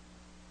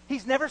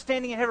 He's never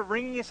standing in heaven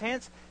wringing his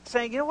hands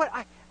saying, you know what,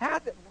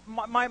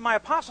 my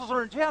apostles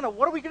are in jail now.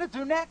 What are we going to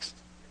do next?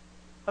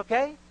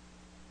 Okay?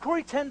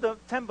 Corrie ten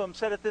Boom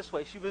said it this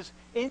way. She was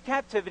in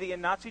captivity in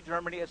Nazi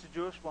Germany as a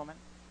Jewish woman,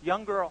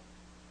 young girl,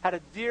 had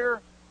a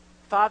dear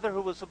father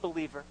who was a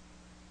believer.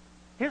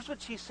 Here's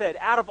what she said.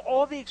 Out of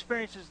all the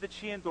experiences that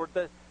she endured,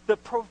 the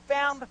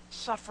profound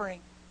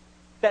suffering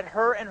that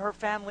her and her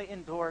family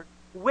endured,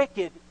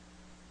 wicked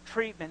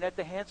treatment at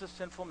the hands of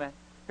sinful men.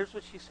 Here's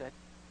what she said.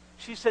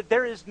 She said,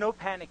 there is no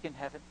panic in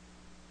heaven.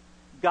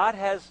 God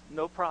has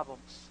no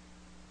problems,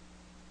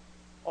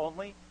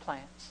 only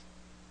plans.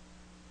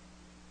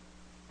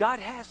 God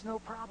has no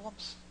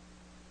problems,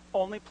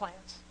 only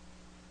plans.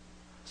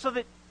 So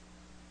that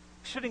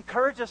should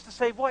encourage us to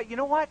say, what? You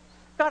know what?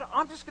 God,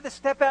 I'm just going to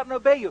step out and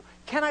obey you.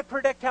 Can I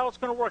predict how it's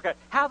going to work out?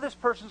 How this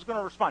person's going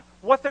to respond?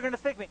 What they're going to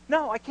think of me?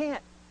 No, I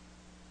can't.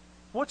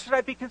 What should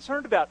I be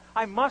concerned about?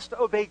 I must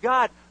obey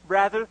God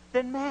rather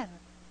than men.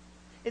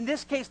 In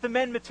this case, the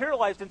men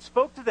materialized and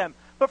spoke to them.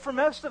 But for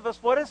most of us,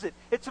 what is it?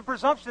 It's a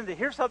presumption that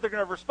here's how they're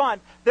going to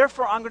respond.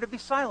 Therefore, I'm going to be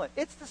silent.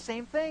 It's the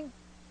same thing.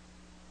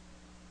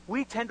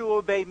 We tend to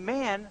obey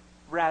man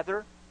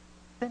rather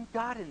than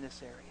God in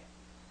this area.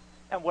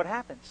 And what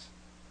happens?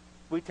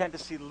 We tend to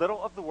see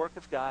little of the work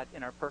of God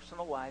in our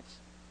personal lives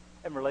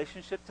in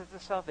relationship to the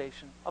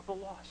salvation of the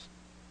lost.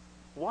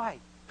 Why?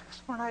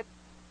 Because we're not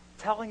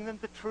telling them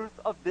the truth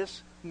of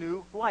this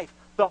new life,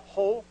 the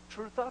whole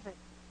truth of it.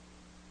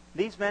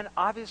 These men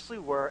obviously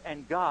were,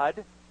 and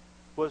God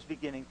was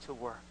beginning to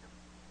work.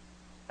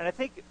 And I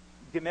think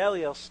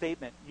Gamaliel's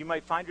statement, you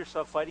might find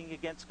yourself fighting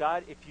against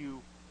God if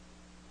you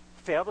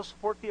fail to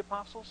support the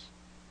apostles.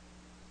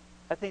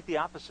 I think the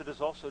opposite is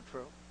also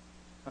true.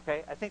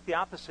 Okay? I think the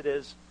opposite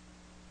is,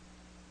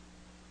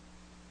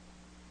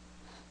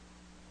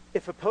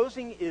 if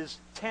opposing is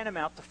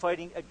tantamount to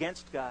fighting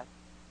against God,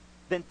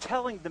 then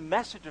telling the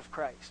message of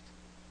Christ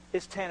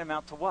is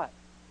tantamount to what?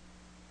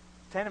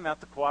 Tantamount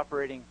to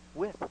cooperating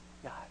with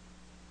God.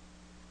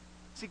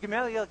 See,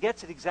 Gamaliel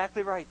gets it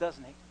exactly right,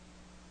 doesn't he?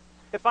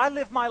 If I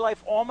live my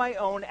life on my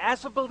own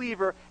as a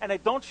believer and I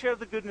don't share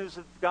the good news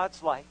of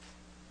God's life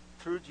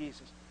through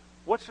Jesus,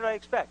 what should I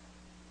expect?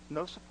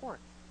 No support.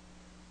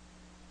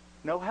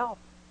 No help.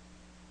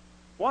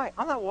 Why?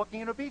 I'm not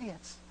walking in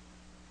obedience.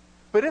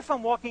 But if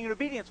I'm walking in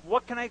obedience,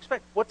 what can I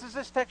expect? What does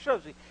this text show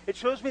me? It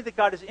shows me that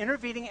God is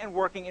intervening and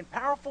working in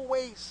powerful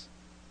ways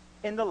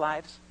in the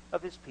lives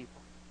of his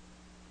people.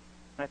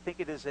 And I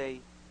think it is a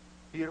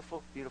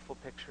beautiful, beautiful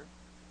picture.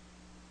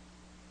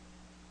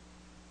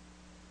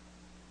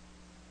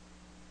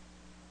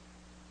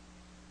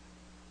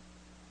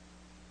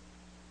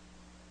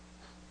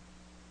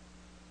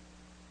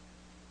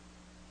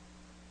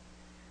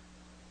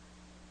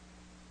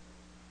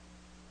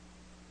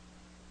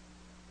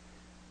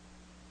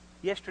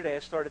 Yesterday I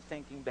started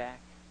thinking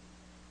back.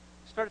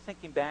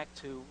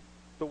 To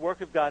the work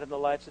of God in the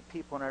lives of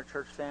people in our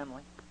church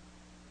family.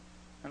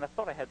 And I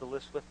thought I had the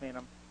list with me, and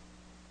I'm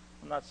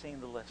not seeing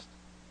the list.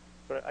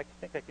 But I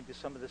think I can do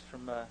some of this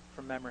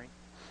from memory.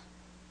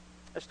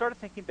 I started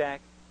thinking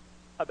back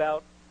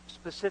about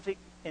specific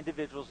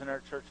individuals in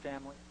our church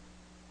family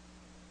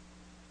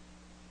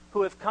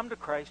who have come to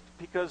Christ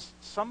because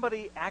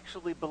somebody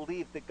actually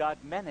believed that God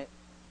meant it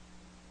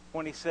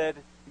when he said,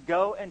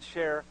 go and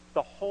share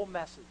the whole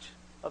message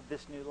of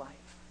this new life.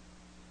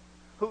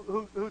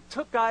 Who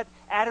took God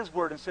at his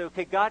word and said,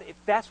 okay, God, if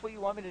that's what you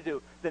want me to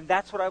do, then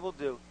that's what I will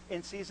do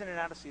in season and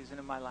out of season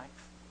in my life.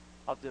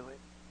 I'll do it.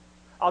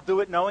 I'll do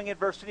it knowing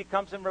adversity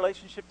comes in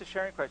relationship to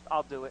sharing Christ.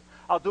 I'll do it.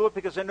 I'll do it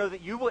because I know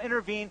that you will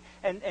intervene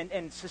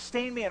and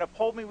sustain me and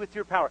uphold me with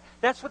your power.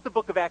 That's what the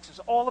book of Acts is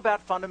all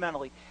about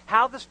fundamentally.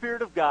 How the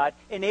Spirit of God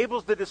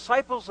enables the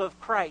disciples of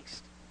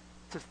Christ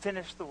to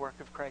finish the work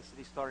of Christ that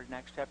he started in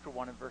Acts chapter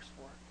 1 and verse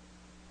 4.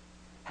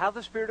 How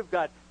the Spirit of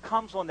God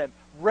comes on them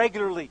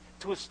regularly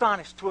to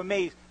astonish, to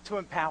amaze, to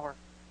empower,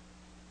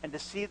 and to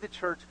see the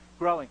church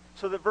growing.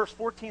 So that verse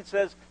 14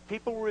 says,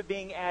 people were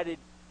being added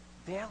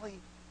daily.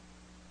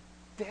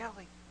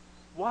 Daily.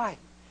 Why?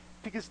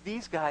 Because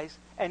these guys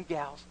and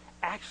gals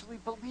actually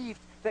believed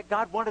that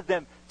God wanted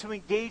them to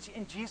engage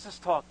in Jesus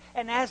talk.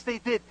 And as they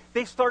did,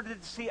 they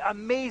started to see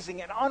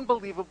amazing and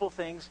unbelievable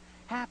things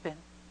happen.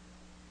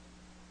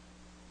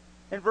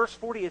 In verse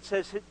 40, it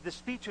says, the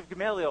speech of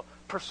Gamaliel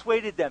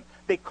persuaded them.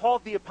 They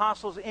called the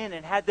apostles in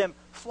and had them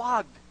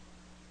flogged.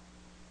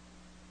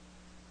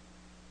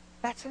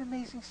 That's an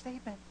amazing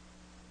statement.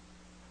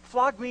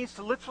 Flogged means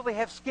to literally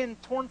have skin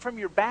torn from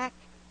your back,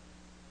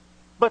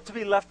 but to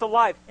be left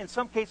alive. In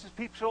some cases,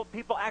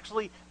 people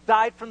actually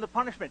died from the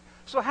punishment.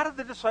 So how did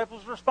the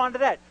disciples respond to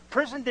that?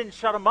 Prison didn't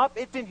shut them up.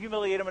 It didn't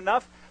humiliate them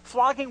enough.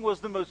 Flogging was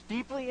the most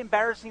deeply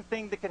embarrassing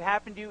thing that could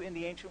happen to you in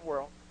the ancient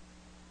world.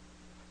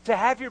 To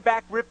have your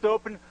back ripped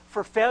open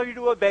for failure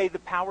to obey the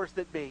powers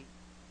that be.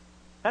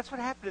 That's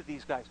what happened to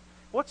these guys.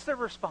 What's their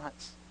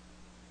response?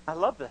 I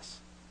love this.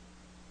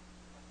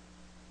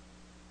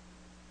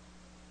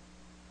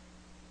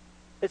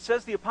 It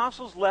says the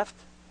apostles left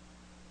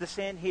the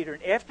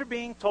Sanhedrin. After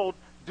being told,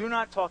 do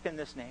not talk in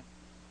this name,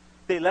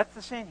 they left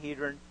the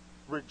Sanhedrin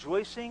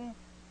rejoicing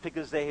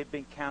because they had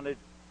been counted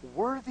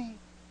worthy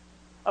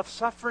of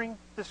suffering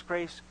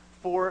disgrace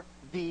for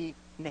the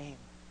name.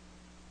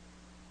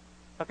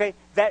 Okay,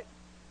 that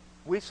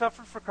we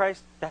suffered for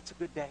Christ, that's a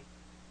good day.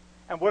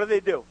 And what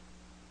do?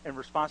 In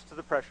response to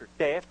the pressure,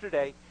 day after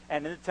day,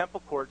 and in the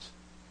temple courts,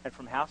 and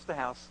from house to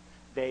house,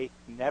 they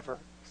never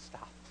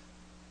stopped.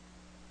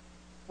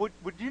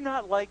 Would you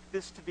not like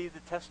this to be the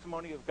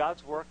testimony of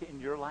God's work in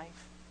your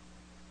life?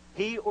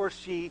 He or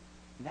she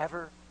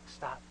never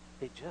stopped.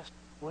 They just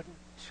wouldn't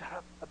shut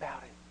up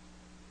about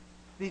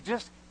it. They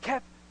just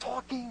kept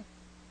talking.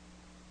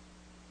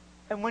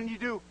 And when you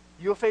do,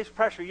 you'll face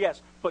pressure,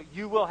 yes, but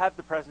you will have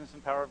the presence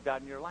and power of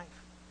God in your life.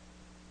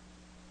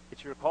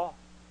 It's your call.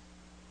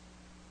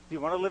 Do you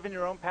want to live in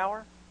your own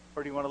power,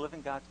 or do you want to live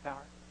in God's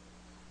power?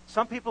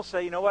 Some people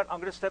say, you know what, I'm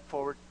going to step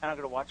forward, and I'm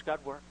going to watch God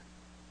work.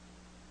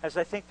 As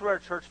I think through our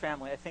church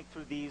family, I think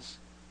through these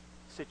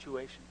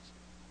situations.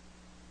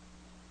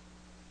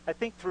 I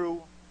think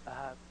through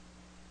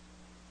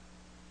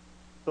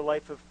the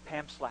life of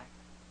Pam Slack.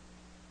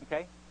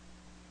 Okay?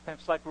 Pam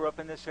Slack grew up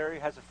in this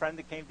area, has a friend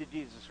that came to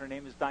Jesus. Her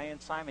name is Diane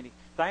Simony.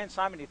 Diane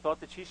Simony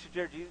thought that she should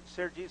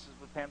share Jesus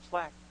with Pam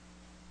Slack.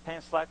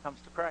 Pam Slack comes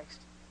to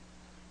Christ.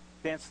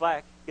 Dan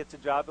Slack gets a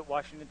job at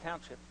Washington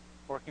Township,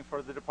 working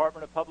for the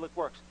Department of Public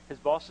Works. His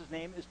boss's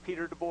name is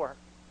Peter DeBoer.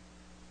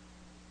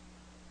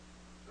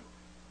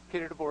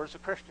 Peter DeBoer is a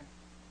Christian,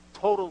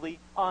 totally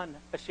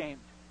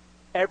unashamed.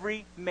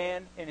 Every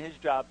man in his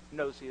job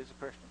knows he is a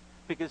Christian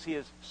because he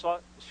has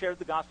shared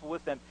the gospel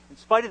with them in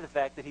spite of the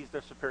fact that he's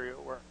their superior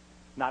at work.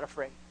 Not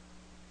afraid.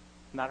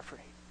 Not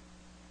afraid.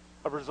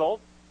 A result,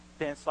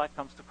 Dan Slack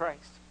comes to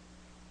Christ.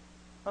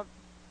 Well,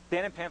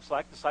 Dan and Pam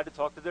Slack decide to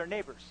talk to their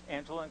neighbors,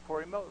 Angela and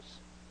Corey Mose.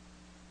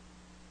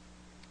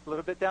 A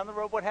little bit down the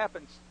road, what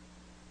happens?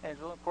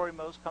 Angela and Corey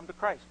Mose come to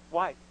Christ.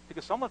 Why?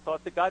 Because someone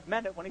thought that God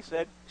meant it when he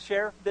said,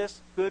 share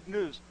this good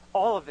news.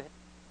 All of it.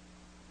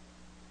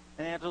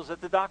 And Angela's at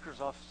the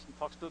doctor's office and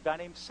talks to a guy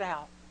named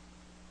Sal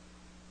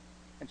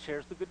and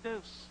shares the good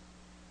news.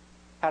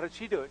 How did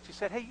she do it? She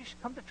said, hey, you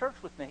should come to church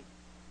with me.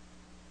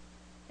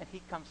 And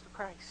he comes to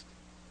Christ.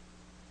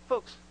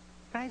 Folks,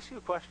 can I ask you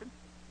a question?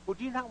 Would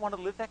you not want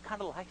to live that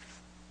kind of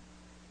life?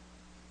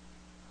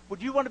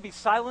 Would you want to be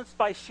silenced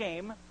by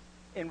shame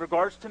in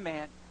regards to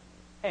man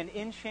and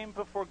in shame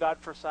before God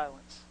for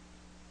silence?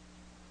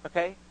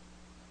 Okay?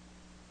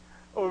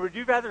 Or would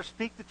you rather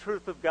speak the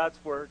truth of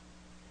God's word,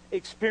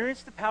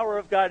 experience the power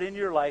of God in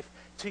your life,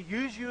 to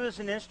use you as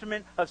an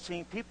instrument of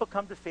seeing people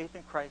come to faith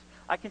in Christ?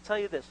 I can tell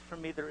you this, for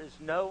me there is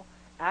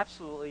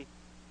absolutely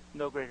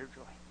no greater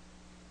joy.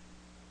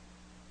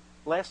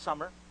 Last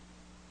summer,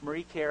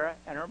 Marie Cara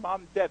and her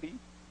mom Debbie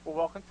were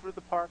walking through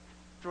the park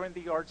during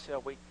the yard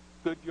sale week.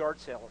 Good yard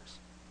sailors.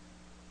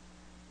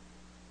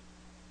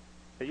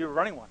 You were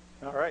running one.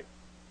 All right.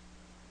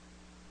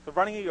 So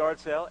running a yard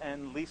sale,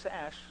 and Lisa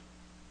Ash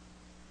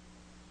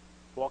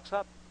walks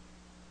up.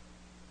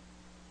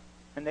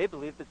 And they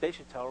believe that they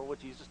should tell her what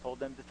Jesus told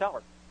them to tell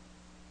her.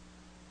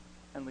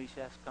 And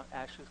Lisa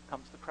Ash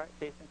comes to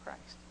faith in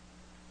Christ.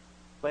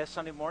 Last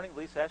Sunday morning,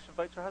 Lisa Ash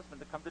invites her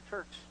husband to come to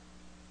church.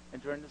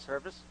 And during the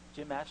service,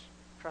 Jim Ash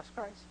trusts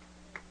Christ.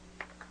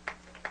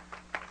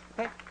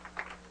 Okay?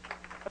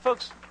 Now,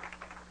 folks,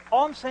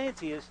 all I'm saying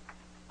to you is,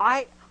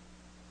 I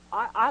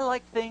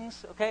like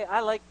things, okay?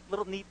 I like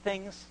little neat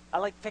things. I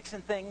like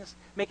fixing things,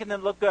 making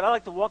them look good. I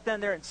like to walk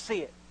down there and see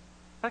it.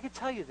 But I can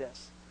tell you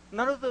this.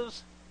 None of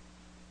those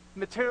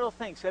material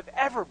things have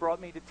ever brought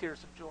me to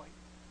tears of joy.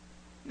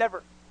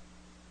 Never.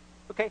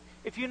 Okay?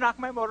 If you knock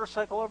my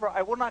motorcycle over,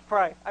 I will not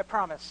cry. I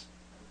promise.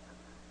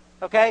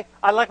 Okay?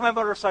 I like my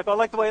motorcycle. I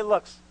like the way it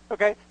looks.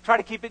 Okay? Try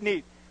to keep it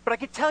neat. But I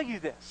can tell you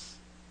this.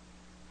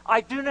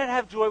 I do not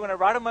have joy when I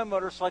ride on my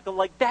motorcycle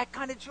like that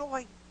kind of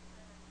joy.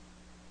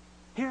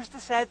 Here's the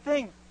sad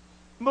thing.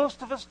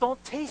 Most of us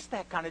don't taste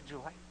that kind of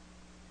joy.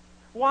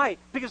 Why?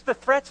 Because the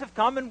threats have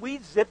come and we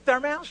zipped our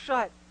mouths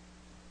shut.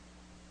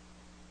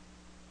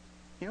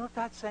 You know what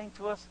God's saying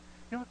to us?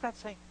 You know what God's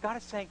saying? God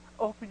is saying,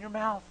 open your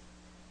mouth.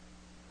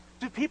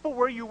 Do people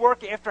where you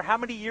work after how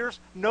many years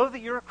know that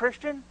you're a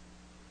Christian?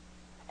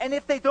 And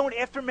if they don't,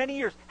 after many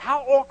years, how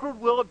awkward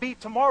will it be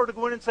tomorrow to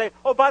go in and say,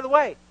 oh, by the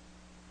way,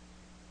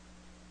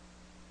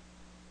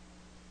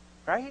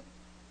 right?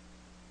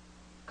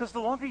 Because the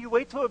longer you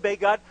wait to obey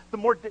God, the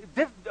more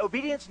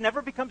obedience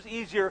never becomes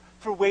easier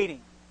for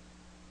waiting.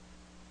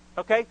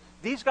 Okay?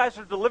 These guys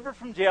are delivered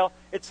from jail.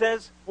 It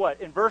says,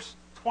 what? In verse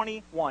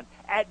 21.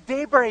 At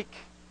daybreak.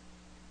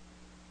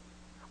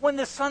 When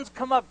the sun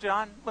comes up,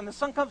 John,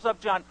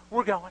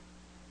 we're going.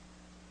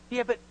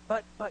 Yeah, but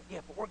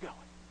we're going.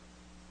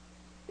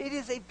 It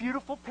is a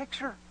beautiful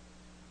picture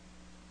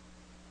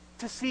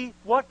to see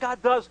what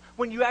God does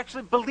when you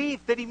actually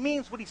believe that he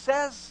means what he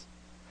says,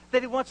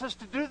 that he wants us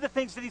to do the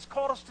things that he's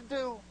called us to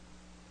do.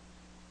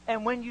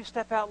 And when you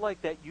step out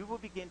like that, you will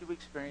begin to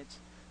experience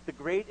the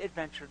great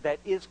adventure that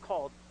is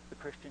called the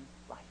Christian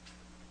life.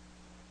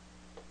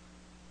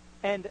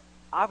 And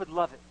I would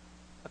love it.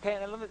 Okay,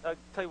 and let me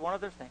tell you one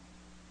other thing.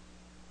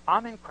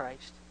 I'm in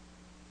Christ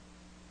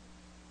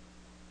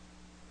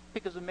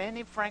because a man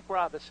named Frank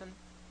Robinson,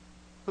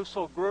 who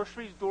sold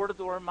groceries door to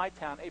door in my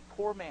town, a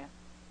poor man,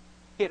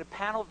 he had a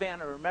panel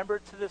van, I remember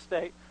it to this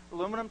day,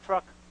 aluminum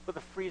truck with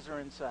a freezer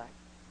inside.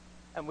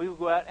 And we would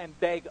go out and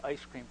beg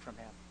ice cream from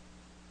him,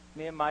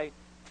 me and my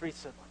 3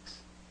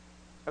 siblings.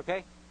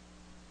 Okay?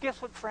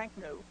 Guess what Frank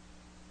knew?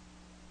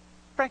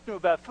 Frank knew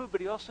about food, but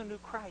he also knew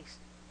Christ.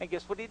 And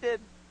guess what he did?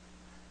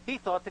 He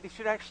thought that he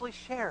should actually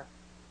share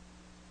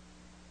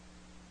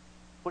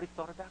what he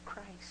thought about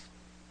Christ.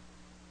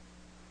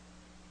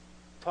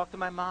 Talked to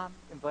my mom,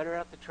 invited her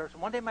out to church.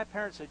 And one day my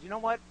parents said, you know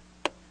what?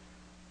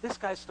 This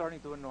guy's starting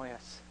to annoy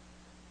us.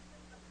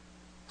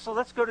 So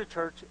let's go to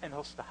church and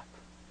he'll stop.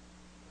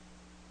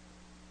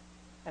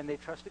 And they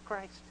trusted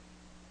Christ.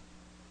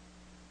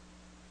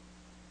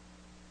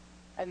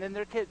 And then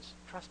their kids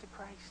trusted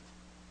Christ.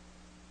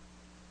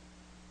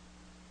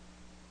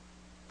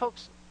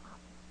 Folks,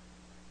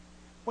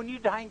 when you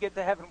die and get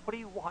to heaven, what do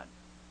you want?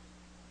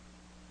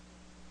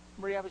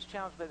 Maria, I was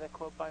challenged by that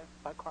quote by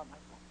Carmichael.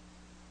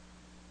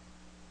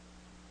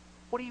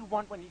 What do you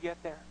want when you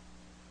get there?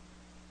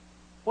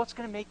 What's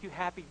going to make you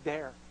happy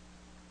there?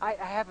 I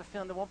have a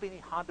feeling there won't be any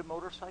Honda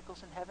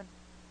motorcycles in heaven.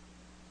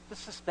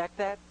 Just suspect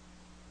that.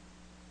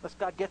 Unless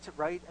God gets it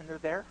right and they're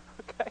there,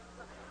 okay?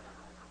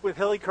 With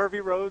hilly,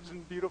 curvy roads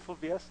and beautiful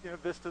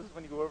vistas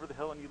when you go over the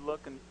hill and you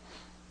look. And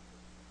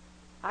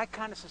I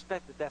kind of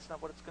suspect that that's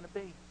not what it's going to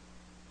be.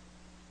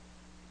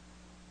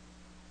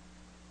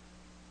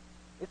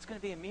 It's going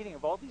to be a meeting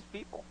of all these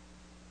people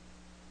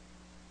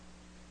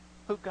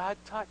who God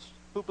touched,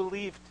 who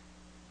believed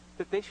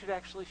that they should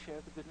actually share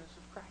the goodness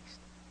of Christ.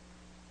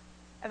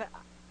 And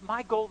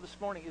my goal this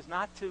morning is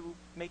not to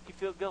make you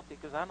feel guilty,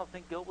 because I don't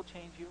think guilt will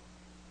change you.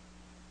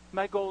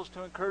 My goal is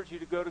to encourage you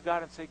to go to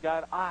God and say,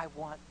 God, I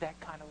want that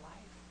kind of life.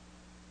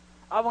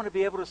 I want to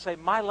be able to say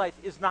my life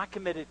is not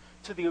committed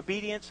to the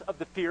obedience of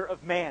the fear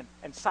of man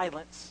and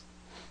silence.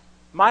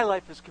 My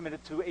life is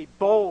committed to a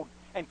bold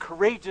and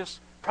courageous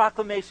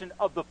proclamation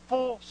of the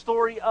full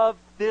story of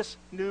this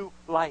new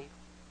life.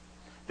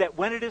 That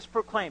when it is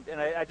proclaimed,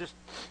 and I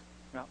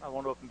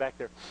won't open back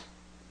there.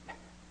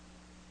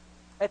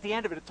 At the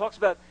end of it, it talks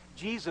about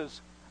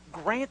Jesus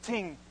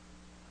granting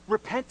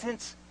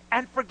repentance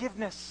and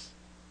forgiveness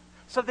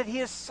so that he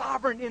is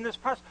sovereign in this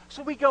process.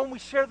 So we go and we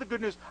share the good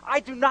news. I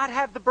do not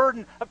have the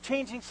burden of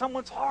changing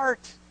someone's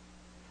heart.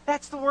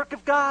 That's the work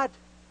of God.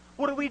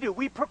 What do?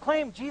 We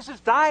proclaim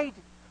Jesus died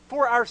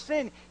for our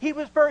sin. He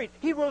was buried.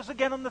 He rose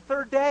again on the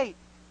 3rd day.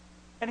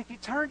 And if you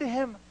turn to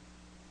him,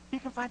 you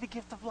can find the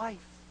gift of life.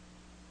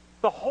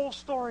 The whole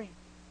story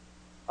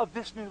of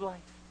this new life.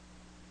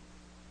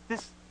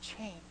 This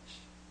change.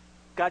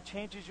 God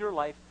changes your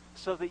life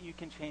so that you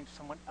can change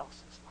someone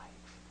else's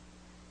life.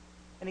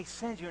 And he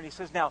sends you and he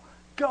says, now,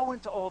 go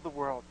into all the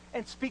world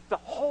and speak the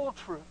whole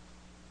truth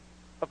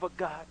of what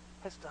God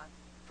has done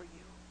for you.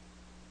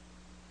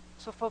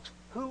 So, folks,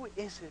 who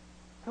is it?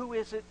 Who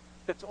is it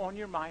that's on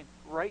your mind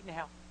right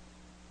now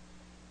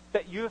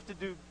that you have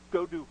to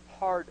go do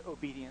hard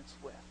obedience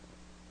with?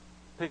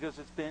 Because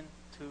it's been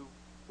too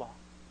long.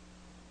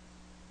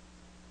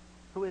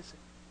 Who is it?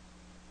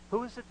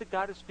 Who is it that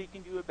God is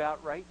speaking to you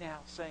about right now,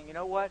 saying, you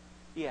know what?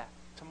 Yeah,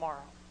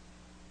 tomorrow.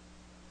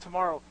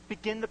 Tomorrow.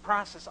 Begin the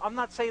process. I'm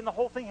not saying the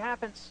whole thing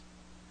happens,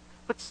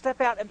 but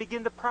step out and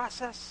begin the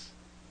process.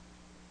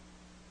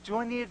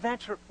 Join the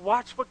adventure.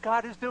 Watch what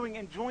God is doing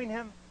and join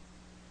him.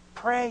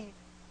 Pray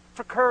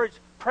for courage.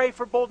 Pray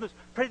for boldness.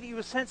 Pray that you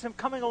will sense him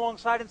coming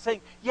alongside and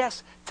saying,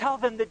 yes, tell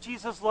them that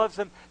Jesus loves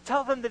them.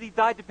 Tell them that he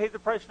died to pay the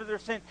price for their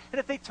sin. And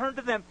if they turn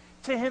to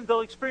him,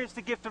 they'll experience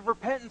the gift of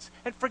repentance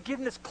and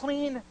forgiveness,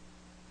 clean,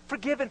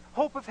 forgiven,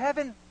 hope of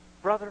heaven,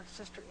 brother,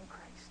 sister in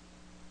Christ.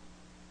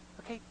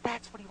 Okay,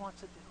 that's what he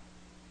wants to do.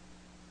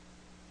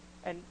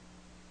 And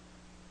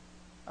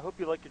I hope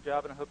you like your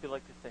job and I hope you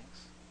like your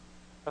things.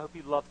 I hope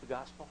you love the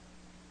gospel.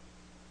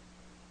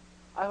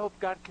 I hope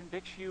God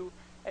convicts you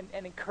and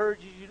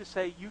encourages you to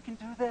say, you can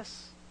do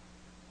this.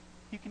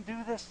 You can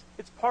do this.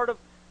 It's part of...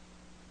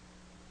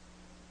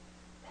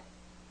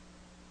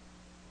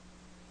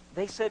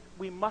 They said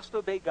we must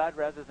obey God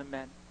rather than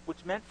men,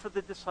 which meant for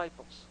the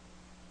disciples,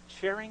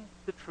 Sharing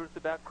the truth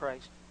about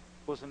Christ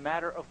was a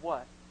matter of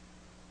what?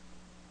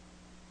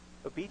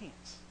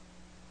 Obedience.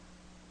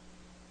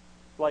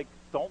 Like,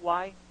 don't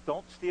lie,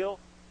 don't steal,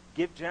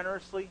 give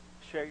generously,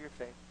 share your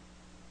faith.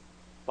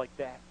 Like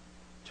that.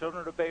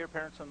 Children, obey your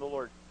parents in the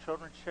Lord.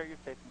 Children, share your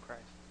faith in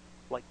Christ.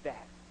 Like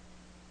that.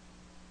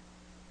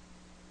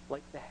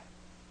 Like that.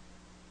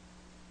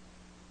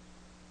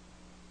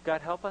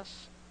 God, help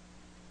us